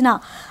కృషి చేసిన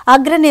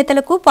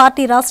అగ్రనేతలకు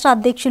పార్టీ రాష్ట్ర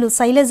అధ్యక్షులు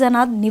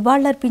శైలజనాథ్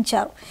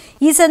నివాళులర్పించారు.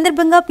 ఈ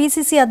సందర్భంగా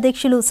పీసీసీ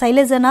అధ్యక్షులు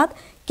శైలజనాథ్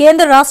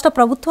కేంద్ర రాష్ట్ర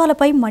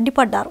ప్రభుత్వాలపై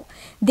మండిపడ్డారు.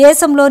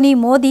 దేశంలోని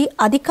మోదీ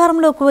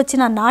అధికారంలోకి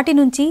వచ్చిన నాటి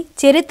నుంచి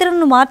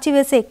చరిత్రను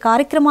మార్చివేసే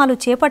కార్యక్రమాలు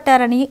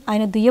చేపట్టారని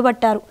ఆయన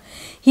దుయ్యబట్టారు.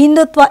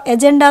 హిందుత్వ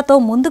ఎజెండాతో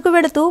ముందుకు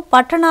వెళుతూ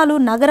పట్టణాలు,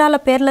 నగరాల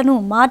పేర్లను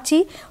మార్చి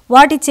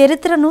వాటి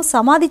చరిత్రను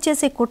సమాధి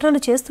చేసే కుట్రలు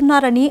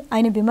చేస్తున్నారని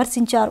ఆయన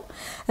విమర్శించారు.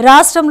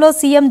 రాష్ట్రంలో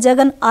సీఎం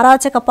జగన్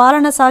అరాచక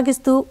పాలన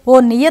సాగిస్తూ ఓ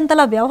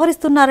నియంతలా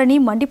వ్యవహరిస్తున్నారని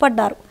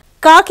మండిపడ్డారు.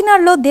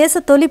 కాకినాడలో దేశ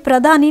తొలి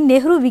ప్రధాని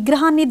నెహ్రూ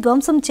విగ్రహాన్ని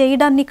ధ్వంసం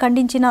చేయడాన్ని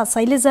ఖండించిన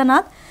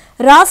శైలజనాథ్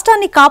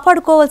రాష్ట్రాన్ని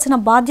కాపాడుకోవాల్సిన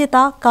బాధ్యత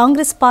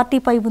కాంగ్రెస్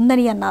పార్టీపై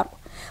ఉందని అన్నారు.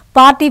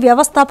 పార్టీ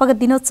వ్యవస్థాపక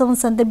దినోత్సవం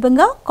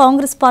సందర్భంగా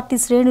కాంగ్రెస్ పార్టీ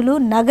శ్రేణులు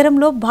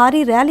నగరంలో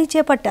భారీ ర్యాలీ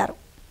చేపట్టారు.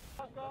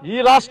 ఈ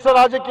రాష్ట్ర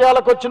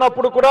రాజకీయాలకు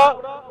వచ్చినప్పుడు కూడా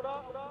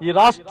ఈ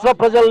రాష్ట్ర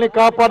ప్రజల్ని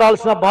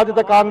కాపాడాల్సిన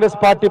బాధ్యత కాంగ్రెస్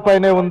పార్టీ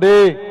పైనే ఉంది.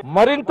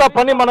 మరింత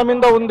పని మన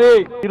మీద ఉంది.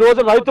 ఈ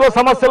రోజు రైతుల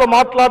సమస్యలు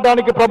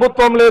మాట్లాడడానికి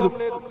ప్రభుత్వం లేదు,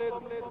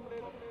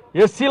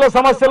 ఎస్సీల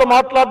సమస్యలు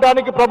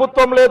మాట్లాడడానికి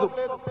ప్రభుత్వం లేదు,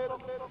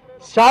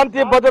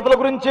 శాంతి భద్రతల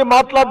గురించి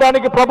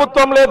మాట్లాడడానికి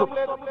ప్రభుత్వం లేదు.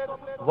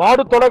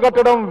 వాడు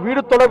తొడగట్టడం,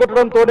 వీడు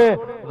తొడగట్టడంతోనే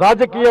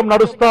రాజకీయం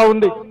నడుస్తూ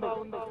ఉంది.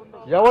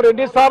 ఎవరు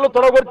ఎన్నిసార్లు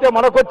తొడగొడితే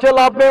మనకొచ్చే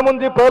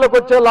లాభమేముంది, ప్రజలకు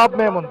వచ్చే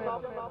లాభమేముంది?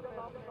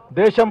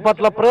 దేశం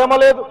పట్ల ప్రేమ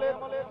లేదు,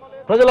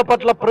 ప్రజల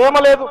పట్ల ప్రేమ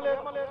లేదు.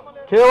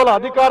 కేవలం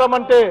అధికారం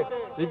అంటే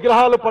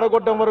విగ్రహాలు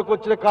పడగొట్టడం వరకు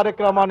వచ్చిన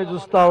కార్యక్రమాన్ని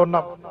చూస్తా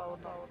ఉన్నాం.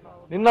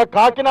 నిన్న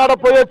కాకినాడ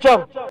పోయి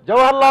వచ్చాం.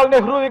 జవహర్లాల్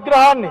నెహ్రూ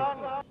విగ్రహాన్ని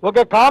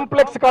ఒక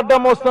కాంప్లెక్స్ కి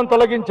అడ్డం మోస్తూ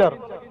తొలగించారు.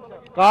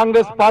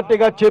 కాంగ్రెస్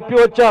పార్టీగా చెప్పి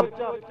వచ్చాం,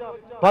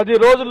 10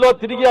 రోజుల్లో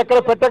తిరిగి అక్కడ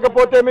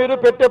పెట్టకపోతే, మీరు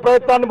పెట్టే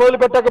ప్రయత్నాన్ని మొదలు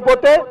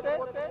పెట్టకపోతే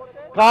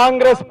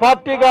కాంగ్రెస్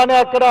పార్టీగానే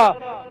అక్కడ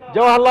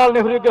జవహర్లాల్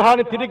నెహ్రూ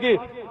విగ్రహాన్ని తిరిగి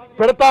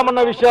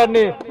పెడతామన్న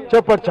విషయాన్ని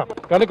చెప్పొచ్చాం.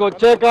 కనుక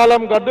వచ్చే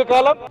కాలం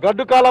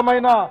గడ్డు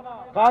కాలమైన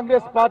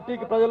కాంగ్రెస్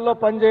పార్టీకి ప్రజల్లో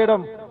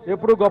పనిచేయడం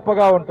ఎప్పుడూ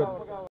గొప్పగా ఉంటుంది.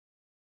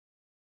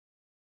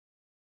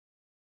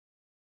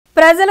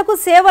 ప్రజలకు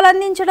సేవలు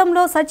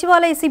అందించడంలో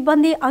సచివాలయ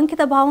సిబ్బంది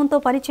అంకిత భావంతో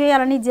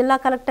పనిచేయాలని జిల్లా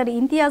కలెక్టర్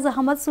ఇంతియాజ్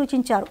అహ్మద్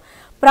సూచించారు.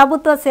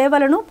 ప్రభుత్వ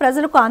సేవలను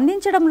ప్రజలకు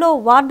అందించడంలో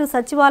వార్డు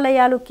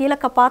సచివాలయాలు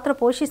కీలక పాత్ర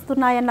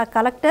పోషిస్తున్నాయన్న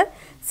కలెక్టర్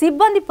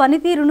సిబ్బంది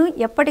పనితీరును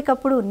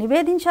ఎప్పటికప్పుడు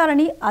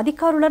నివేదించాలని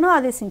అధికారులను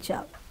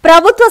ఆదేశించారు.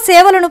 ప్రభుత్వ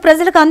సేవలను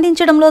ప్రజలకు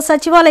అందించడంలో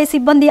సచివాలయ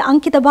సిబ్బంది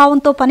అంకిత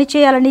భావంతో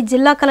పనిచేయాలని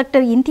జిల్లా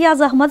కలెక్టర్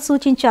ఇంతియాజ్ అహ్మద్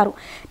సూచించారు.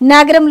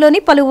 నగరంలోని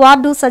పలు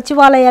వార్డు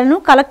సచివాలయాలను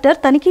కలెక్టర్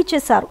తనిఖీ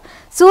చేశారు.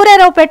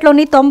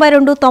 సూర్యారావుపేటలోని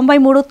 92,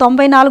 93,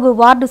 94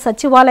 వార్డు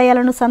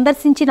సచివాలయాలను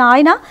సందర్శించిన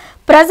ఆయన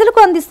ప్రజలకు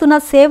అందిస్తున్న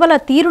సేవల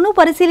తీరును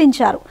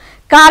పరిశీలించారు.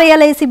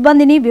 కార్యాలయ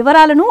సిబ్బందిని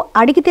వివరాలను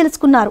అడిగి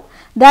తెలుసుకున్నారు.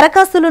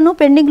 దరఖాస్తులను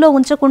పెండింగ్లో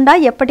ఉంచకుండా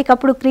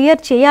ఎప్పటికప్పుడు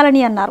క్లియర్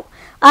చేయాలని అన్నారు.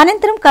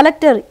 అనంతరం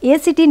కలెక్టర్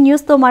ఏసీటీ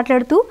న్యూస్తో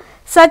మాట్లాడుతూ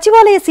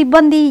సచివాలయ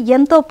సిబ్బంది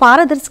ఎంతో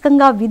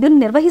పారదర్శకంగా విధులు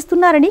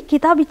నిర్వహిస్తున్నారని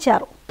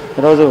కితాబిచ్చారు.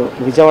 ఈరోజు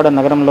విజయవాడ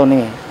నగరంలోని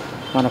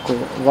మనకు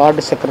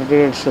వార్డు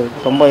సెక్రటరియట్స్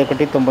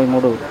 91,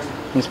 93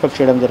 ఇన్స్పెక్ట్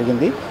చేయడం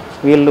జరిగింది.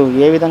 వీళ్ళు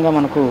ఏ విధంగా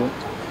మనకు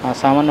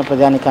సామాన్య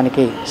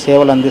ప్రజానికానికి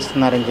సేవలు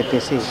అందిస్తున్నారని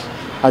చెప్పేసి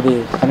అది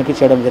తనిఖీ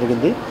చేయడం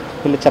జరిగింది.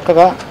 వీళ్ళు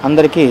చక్కగా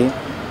అందరికీ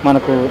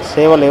మనకు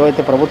సేవలు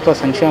ఏవైతే ప్రభుత్వ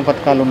సంక్షేమ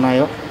పథకాలు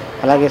ఉన్నాయో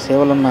అలాగే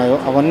సేవలు ఉన్నాయో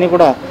అవన్నీ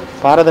కూడా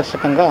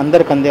పారదర్శకంగా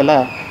అందరికి అందేలా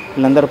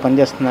వీళ్ళందరూ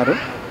పనిచేస్తున్నారు.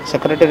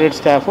 సెక్రటరియట్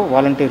స్టాఫ్,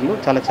 వాలంటీర్లు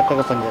చాలా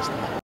చక్కగా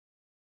పనిచేస్తున్నారు.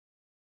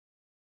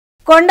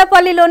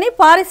 కొండపల్లిలోని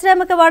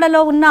పారిశ్రామికవాడలో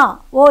ఉన్న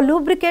ఓ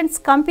లూబ్రికెంట్స్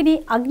కంపెనీ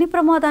అగ్ని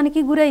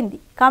ప్రమాదానికి గురైంది.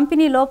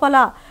 కంపెనీ లోపల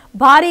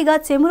భారీగా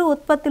చమురు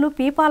ఉత్పత్తులు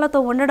పీపాలతో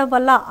ఉండడం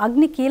వల్ల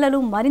అగ్ని కీలలు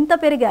మరింత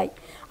పెరిగాయి.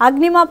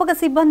 అగ్నిమాపక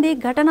సిబ్బంది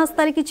ఘటనా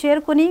స్థలికి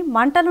చేరుకుని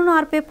మంటలను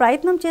ఆర్పే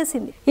ప్రయత్నం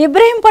చేసింది.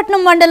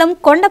 ఇబ్రహీంపట్నం మండలం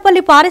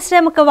కొండపల్లి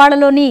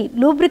పారిశ్రామికవాడలోని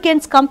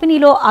లూబ్రికెంట్స్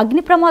కంపెనీలో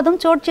అగ్ని ప్రమాదం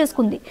చోటు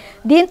చేసుకుంది.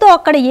 దీంతో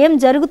అక్కడ ఏం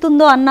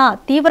జరుగుతుందో అన్న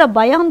తీవ్ర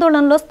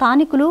భయాందోళనలో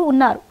స్థానికులు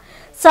ఉన్నారు.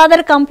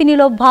 సదర్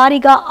కంపెనీలో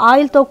భారీగా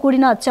ఆయిల్తో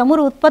కూడిన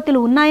చమురు ఉత్పత్తులు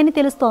ఉన్నాయని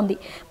తెలుస్తోంది.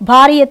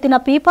 భారీ ఎత్తున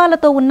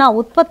పీపాలతో ఉన్న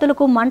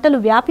ఉత్పత్తులకు మంటలు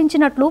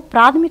వ్యాపించినట్లు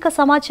ప్రాథమిక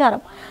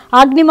సమాచారం.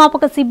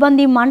 అగ్నిమాపక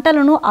సిబ్బంది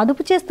మంటలను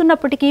అదుపు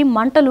చేస్తున్నప్పటికీ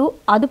మంటలు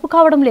అదుపు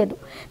కావడం లేదు.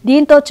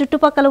 దీంతో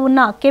చుట్టుపక్కల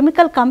ఉన్న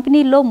కెమికల్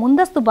కంపెనీల్లో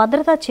ముందస్తు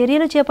భద్రతా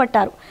చర్యలు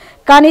చేపట్టారు.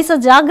 కనీస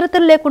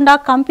జాగ్రత్తలు లేకుండా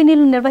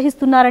కంపెనీలు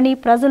నిర్వహిస్తున్నారని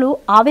ప్రజలు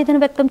ఆవేదన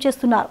వ్యక్తం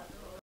చేస్తున్నారు.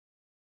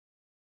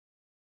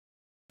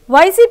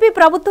 వైసీపీ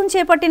ప్రభుత్వం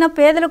చేపట్టిన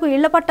పేదలకు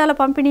ఇళ్ల పట్టాల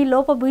పంపిణీ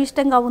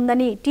లోపభూయిష్టంగా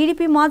ఉందని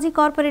టీడీపీ మాజీ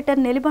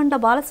కార్పొరేటర్ నెలిబండ్ల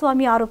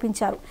బాలస్వామి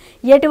ఆరోపించారు.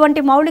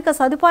 ఎటువంటి మౌలిక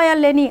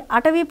సదుపాయాలు లేని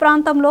అటవీ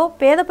ప్రాంతంలో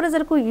పేద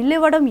ప్రజలకు ఇళ్లు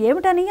ఇవ్వడం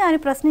ఏమిటని ఆయన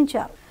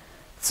ప్రశ్నించారు.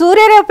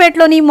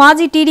 సూర్యారావుపేటలోని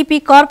మాజీ టీడీపీ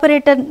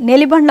కార్పొరేటర్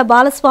నెలిబండ్ల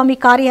బాలస్వామి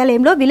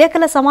కార్యాలయంలో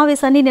విలేకరుల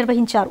సమావేశాన్ని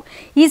నిర్వహించారు.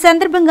 ఈ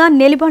సందర్భంగా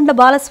నెలిబండ్ల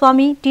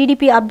బాలస్వామి,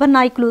 టీడీపీ అర్బన్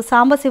నాయకులు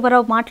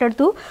సాంబశివరావు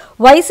మాట్లాడుతూ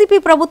వైసీపీ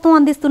ప్రభుత్వం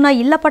అందిస్తున్న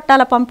ఇళ్ల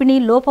పట్టాల పంపిణీ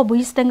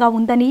లోపభూయిష్టంగా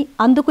ఉందని,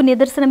 అందుకు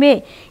నిదర్శనమే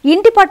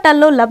ఇంటి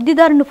పట్టాల్లో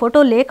లబ్ధిదారుని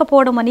ఫోటో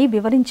లేకపోవడమని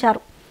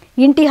వివరించారు.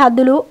 ఇంటి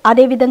హద్దులు,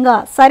 అదేవిధంగా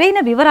సరైన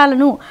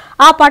వివరాలను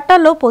ఆ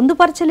పట్టాల్లో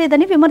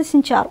పొందుపరచలేదని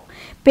విమర్శించారు.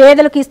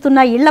 పేదలకు ఇస్తున్న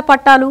ఇళ్ల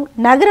పట్టాలు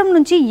నగరం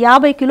నుంచి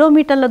 50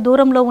 కిలోమీటర్ల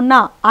దూరంలో ఉన్న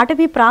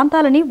అటవీ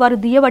ప్రాంతాలని వారు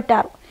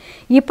దుయ్యబట్టారు.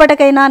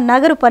 ఇప్పటికైనా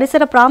నగరు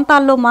పరిసర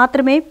ప్రాంతాల్లో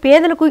మాత్రమే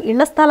పేదలకు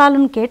ఇళ్ల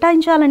స్థలాలను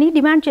కేటాయించాలని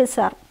డిమాండ్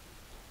చేశారు.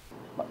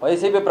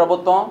 వైసీపీ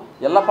ప్రభుత్వం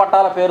ఇళ్ల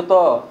పట్టాల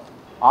పేరుతో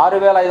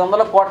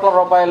 6,500 కోట్ల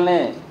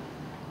రూపాయలని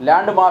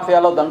ల్యాండ్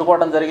మాఫియాలో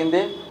దండుకోవడం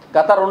జరిగింది.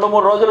 గత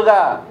 2-3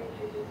 రోజులుగా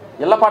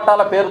ఇళ్ల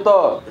పట్టాల పేరుతో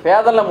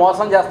పేదల్ని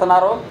మోసం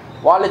చేస్తున్నారు.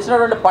 వాళ్ళు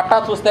ఇచ్చినటువంటి పట్టా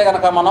చూస్తే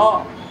కనుక మనం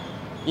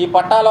ఈ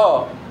పట్టాలో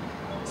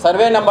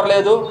సర్వే నెంబర్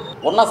లేదు.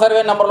 ఉన్న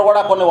సర్వే నెంబర్లు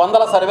కూడా కొన్ని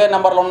వందల సర్వే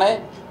నెంబర్లు ఉన్నాయి.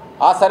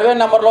 ఆ సర్వే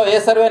నెంబర్లో ఏ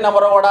సర్వే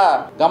నెంబర్ కూడా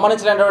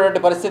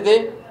గమనించినటువంటి పరిస్థితి.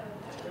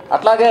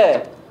 అట్లాగే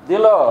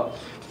దీనిలో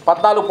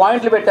 14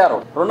 పాయింట్లు పెట్టారు.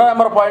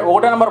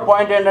 1 నెంబర్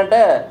పాయింట్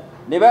ఏంటంటే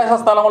నివాస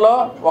స్థలంలో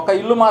ఒక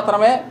ఇల్లు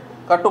మాత్రమే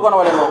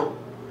కట్టుకొనవలెను.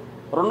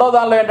 రెండో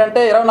దానిలో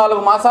ఏంటంటే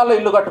 24 మాసాల్లో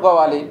ఇల్లు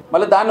కట్టుకోవాలి.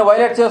 మళ్ళీ దాన్ని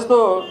వైలేట్ చేస్తూ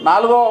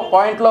 4వ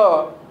పాయింట్లో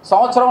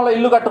సంవత్సరంలో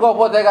ఇల్లు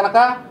కట్టుకోకపోతే కనుక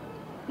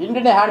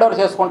ఇంటిని హ్యాండ్ ఓవర్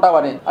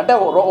చేసుకుంటామని. అంటే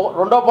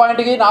 2వ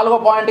పాయింట్కి 4వ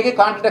పాయింట్కి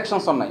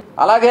కాంట్రడిక్షన్స్ ఉన్నాయి.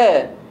 అలాగే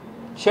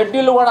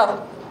షెడ్యూల్ కూడా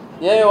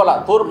ఏమి ఇవ్వాల,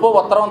 తూర్పు,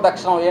 ఉత్తరం,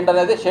 దక్షిణం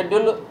ఏంటనేది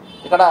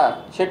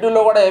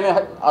షెడ్యూల్లో కూడా ఏమీ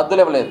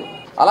హద్దులు ఇవ్వలేదు.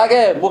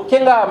 అలాగే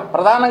ముఖ్యంగా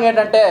ప్రధానంగా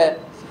ఏంటంటే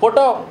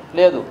ఫోటో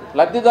లేదు.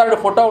 లబ్ధిదారుడి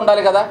ఫోటో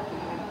ఉండాలి కదా.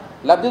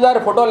 లబ్ధిదారు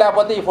ఫోటో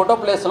లేకపోతే ఈ ఫోటో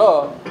ప్లేస్లో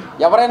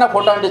ఎవరైనా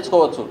ఫోటో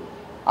అంటించుకోవచ్చు.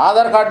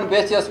 ఆధార్ కార్డుని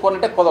బేస్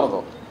చేసుకుంటే కుదరదు.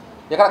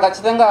 ఇక్కడ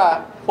ఖచ్చితంగా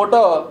ఫోటో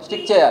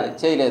స్టిక్ చేయాలి,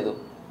 చేయలేదు.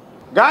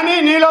 కానీ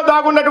నీలో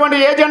దాగున్నటువంటి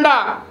ఏజెండా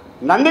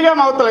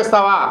నందిగామ అవతల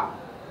ఇస్తావా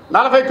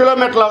 40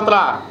 కిలోమీటర్ల అవతల,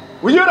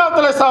 ఉయ్యూరు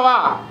అవతల ఇస్తావా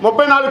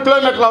 34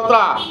 కిలోమీటర్ల అవతల,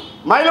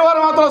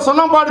 మైలవరం అవతల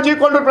సున్నంపాడు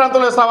జీకొండూరు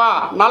ప్రాంతంలో ఇస్తావా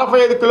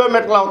 45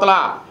 కిలోమీటర్ల అవతల.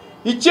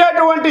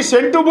 ఇచ్చేటువంటి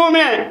సెంటు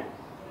భూమి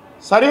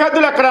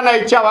సరిహద్దులు ఎక్కడన్నా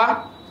ఇచ్చావా?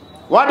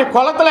 వాటి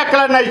కొలతలు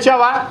ఎక్కడన్నా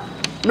ఇచ్చావా?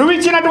 నువ్వు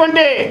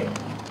ఇచ్చినటువంటి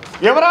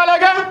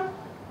వివరాలేగా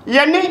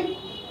ఇవన్నీ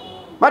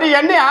మరి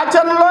ఇవన్నీ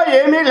ఆచరణలో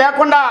ఏమీ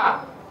లేకుండా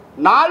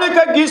నాలుక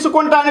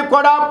గీసుకుంటానికి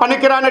కూడా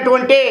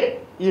పనికిరానటువంటి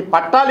ఈ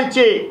పట్టాలు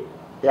ఇచ్చి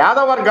పేద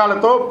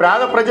వర్గాలతో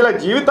పేద ప్రజల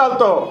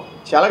జీవితాలతో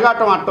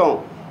చెలగాటం ఆడటం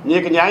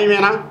నీకు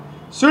న్యాయమేనా?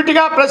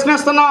 సూటిగా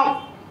ప్రశ్నిస్తున్నాం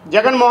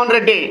జగన్మోహన్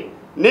రెడ్డి.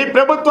 నీ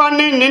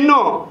ప్రభుత్వాన్ని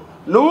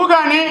నువ్వు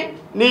కానీ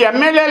నీ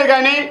ఎమ్మెల్యేలు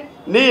కానీ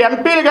నీ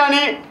ఎంపీలు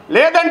కానీ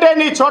లేదంటే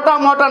నీ చోటా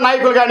మోటా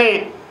నాయకులు కానీ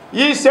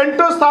ఈ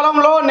సెంటు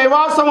స్థలంలో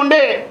నివాసం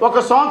ఉండి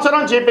 1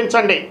 సంవత్సరం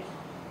చూపించండి.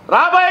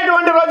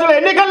 రాబోయేటువంటి రోజుల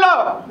ఎన్నికల్లో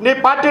నీ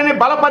పార్టీని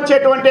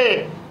బలపరిచేటువంటి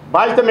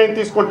బాధ్యత మేము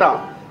తీసుకుంటాం.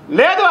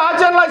 లేదు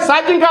ఆచరణలో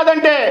సాధ్యం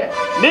కాదంటే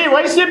నీ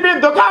వైసీపీ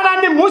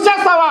దుకాణాన్ని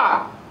మూసేస్తావా?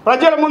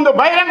 ప్రజల ముందు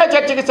బహిరంగ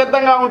చర్చకి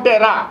సిద్ధంగా ఉంటే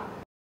రా.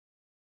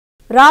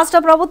 రాష్ట్ర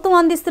ప్రభుత్వం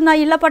అందిస్తున్న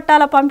ఇళ్ల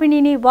పట్టాల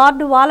పంపిణీని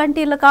వార్డు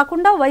వాలంటీర్లు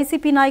కాకుండా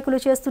వైసీపీ నాయకులు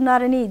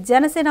చేస్తున్నారని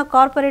జనసేన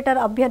కార్పొరేటర్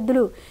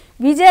అభ్యర్థులు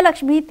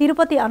విజయలక్ష్మి,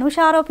 తిరుపతి అనూష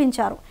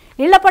ఆరోపించారు.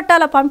 ఇళ్ల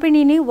పట్టాల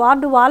పంపిణీని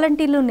వార్డు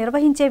వాలంటీర్లు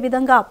నిర్వహించే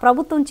విధంగా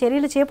ప్రభుత్వం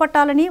చర్యలు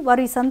చేపట్టాలని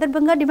వారు ఈ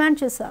సందర్భంగా డిమాండ్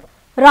చేశారు.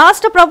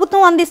 రాష్ట్ర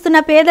ప్రభుత్వం అందిస్తున్న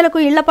పేదలకు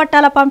ఇళ్ల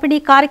పట్టాల పంపిణీ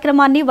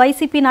కార్యక్రమాన్ని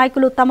వైసీపీ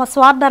నాయకులు తమ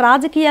స్వార్థ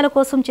రాజకీయాల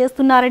కోసం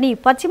చేస్తున్నారని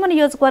పశ్చిమ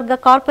నియోజకవర్గ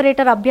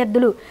కార్పొరేటర్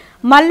అభ్యర్థులు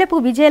మల్లెపు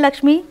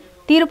విజయలక్ష్మి,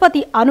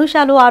 తిరుపతి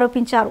అనూషలు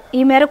ఆరోపించారు.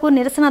 ఈ మేరకు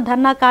నిరసన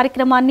ధర్నా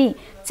కార్యక్రమాన్ని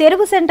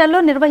చెరువు సెంటర్లో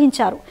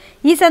నిర్వహించారు.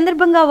 ఈ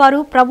సందర్భంగా వారు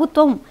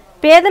ప్రభుత్వం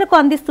పేదలకు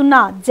అందిస్తున్న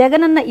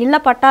జగనన్న ఇళ్ల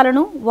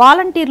పట్టాలను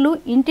వాలంటీర్లు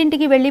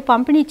ఇంటింటికి వెళ్లి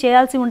పంపిణీ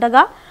చేయాల్సి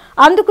ఉండగా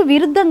అందుకు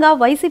విరుద్ధంగా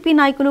వైసీపీ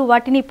నాయకులు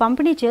వాటిని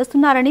పంపిణీ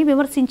చేస్తున్నారని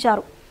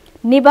విమర్శించారు.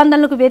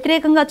 నిబంధనలకు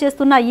వ్యతిరేకంగా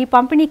చేస్తున్న ఈ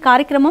పంపిణీ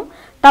కార్యక్రమం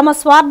తమ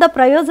స్వార్థ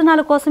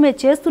ప్రయోజనాల కోసమే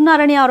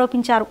చేస్తున్నారని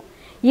ఆరోపించారు.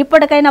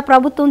 ఇప్పటికైనా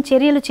ప్రభుత్వం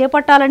చర్యలు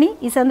చేపట్టాలని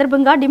ఈ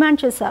సందర్భంగా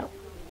డిమాండ్ చేశారు.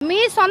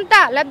 మీ సొంత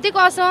లబ్ధి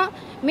కోసం,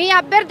 మీ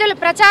అభ్యర్థుల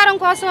ప్రచారం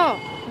కోసం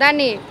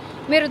దాన్ని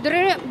మీరు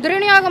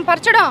దుర్వినియోగం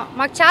పరచడం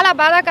మాకు చాలా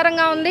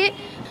బాధాకరంగా ఉంది.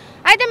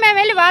 అయితే మేము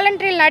వెళ్ళి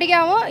వాలంటీర్లను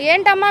అడిగాము,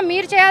 ఏంటమ్మా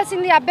మీరు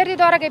చేయాల్సింది అభ్యర్థి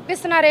ద్వారా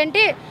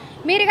ఇప్పిస్తున్నారేంటి,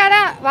 మీరు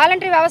కదా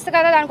వాలంటీర్ వ్యవస్థ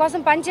కదా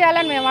దానికోసం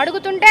పనిచేయాలని మేము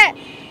అడుగుతుంటే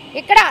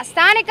ఇక్కడ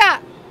స్థానిక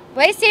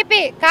వైసీపీ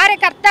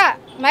కార్యకర్త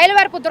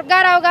మైలవరపు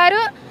దుర్గారావు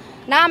గారు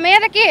నా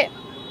మీదకి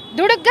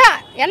దుడుగ్గా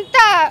ఎంత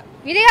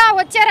ఇదిగా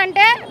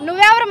వచ్చారంటే,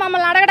 నువ్వెవరు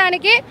మమ్మల్ని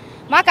అడగడానికి,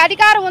 మాకు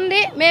అధికారం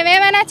ఉంది,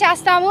 మేమేమైనా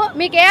చేస్తాము,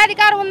 మీకు ఏ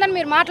అధికారం ఉందని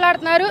మీరు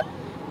మాట్లాడుతున్నారు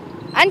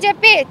అని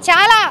చెప్పి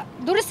చాలా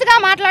దురుసుగా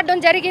మాట్లాడడం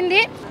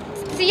జరిగింది.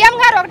 సీఎం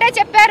గారు ఒకటే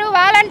చెప్పారు,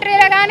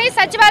 వాలంటీర్లు కానీ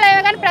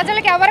సచివాలయం కానీ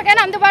ప్రజలకు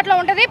ఎవరికైనా అందుబాటులో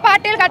ఉంటుంది,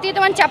 పార్టీలకు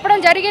అతీతం అని చెప్పడం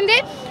జరిగింది.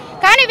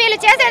 కానీ వీళ్ళు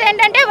చేసేది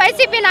ఏంటంటే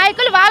వైసీపీ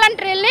నాయకులు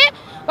వాలంటీర్లని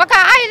ఒక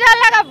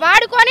ఆయుధాలాగా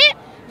వాడుకొని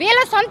వీళ్ళ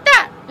సొంత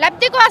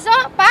లబ్ధి కోసం,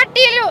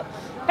 పార్టీలు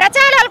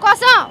ప్రచారాల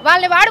కోసం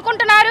వాళ్ళని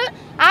వాడుకుంటున్నారు.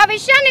 ఆ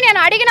విషయాన్ని నేను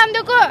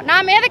అడిగినందుకు నా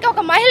మీదకి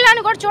ఒక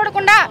మహిళను కూడా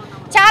చూడకుండా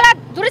చాలా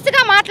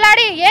దురుసుగా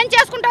మాట్లాడి ఏం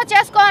చేసుకుంటావు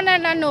చేసుకో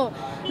అని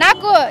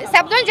నాకు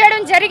శబ్దం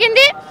చేయడం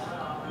జరిగింది.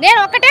 నేను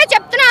ఒకటే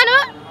చెప్తున్నాను,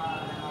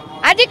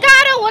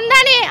 అధికారం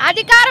ఉందని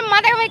అధికారం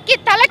మదం ఎక్కి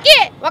తలకి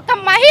ఒక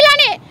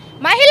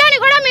మహిళని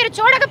కూడా మీరు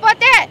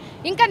చూడకపోతే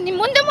ఇంకా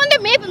ముందు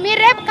మీరు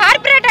రేపు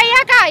కార్పొరేట్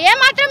అయ్యాక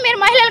ఏమాత్రం మీరు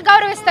మహిళలు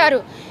గౌరవిస్తారు,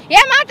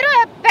 ఏమాత్రం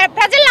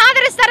ప్రజల్ని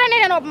ఆదరిస్తారని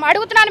నేను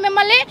అడుగుతున్నాను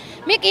మిమ్మల్ని.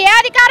 మీకు ఏ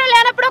అధికారం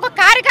లేనప్పుడు ఒక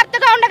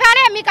కార్యకర్తగా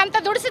ఉండగానే మీకు అంత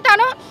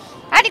దుడుసుతాను,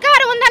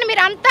 అధికారం ఉందని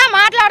మీరు అంతా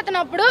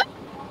మాట్లాడుతున్నప్పుడు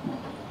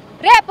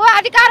రేపు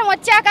అధికారం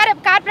వచ్చాక,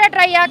 రేపు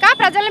కార్పొరేటర్ అయ్యాక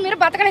ప్రజల్ని మీరు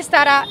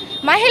బతకనిస్తారా,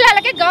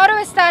 మహిళలకి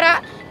గౌరవిస్తారా?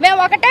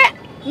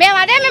 మేము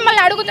అదే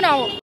మిమ్మల్ని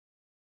అడుగుతున్నాము.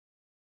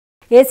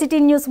 ఏసీటీ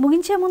న్యూస్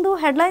ముగించే ముందు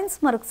హెడ్లైన్స్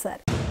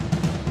మరొకసారి.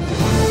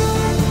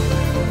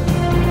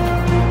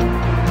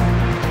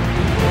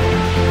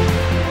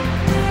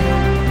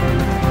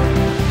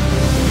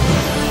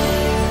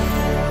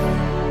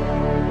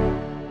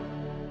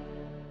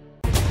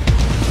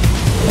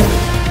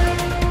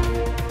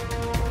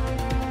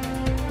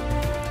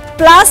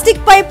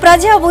 ప్లాస్టిక్ పై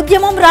ప్రజా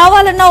ఉద్యమం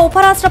రావాలన్న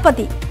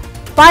ఉపరాష్ట్రపతి,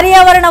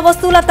 పర్యావరణ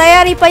వస్తువుల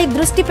తయారీపై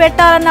దృష్టి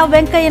పెట్టాలన్న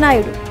వెంకయ్య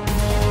నాయుడు.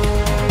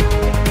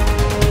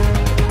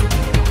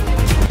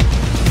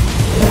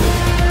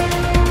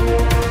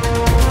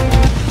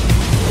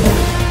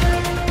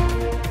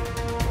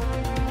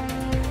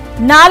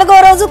 నాలుగో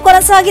రోజు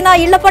కొనసాగిన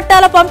ఇళ్ల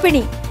పట్టాల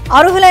పంపిణీ,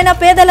 అర్హులైన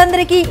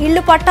పేదలందరికీ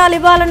ఇళ్లు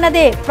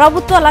పట్టాలివ్వాలన్నదే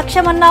ప్రభుత్వ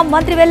లక్ష్యమన్న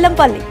మంత్రి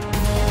వెల్లంపల్లి.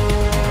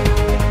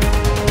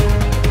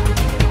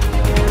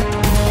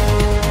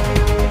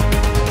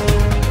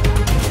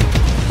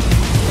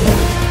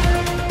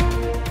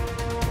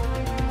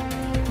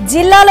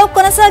 జిల్లాలో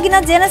కొనసాగిన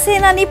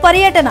జనసేనాని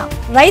పర్యటన,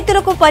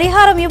 రైతులకు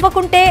పరిహారం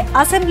ఇవ్వకుంటే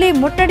అసెంబ్లీ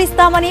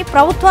ముట్టడిస్తామని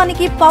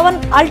ప్రభుత్వానికి పవన్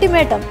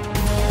అల్టిమేటం.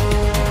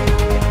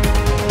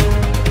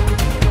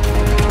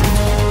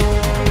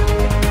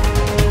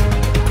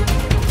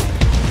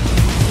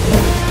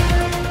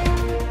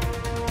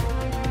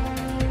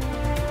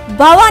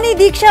 భవానీ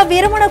దీక్ష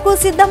విరమణకు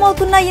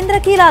సిద్ధమవుతున్న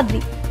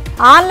ఇంద్రకీలాద్రి,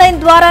 ఆన్లైన్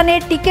ద్వారానే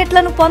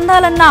టికెట్లను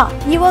పొందాలన్న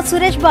EO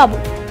Suresh Babu.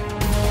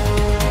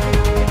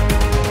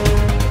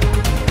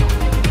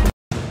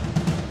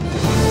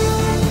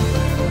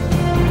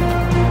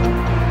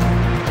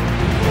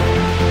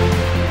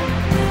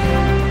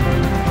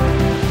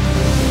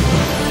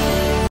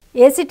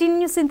 ACT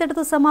news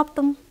ఇంతటితో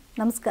సమాప్తం.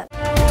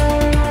 నమస్కారం.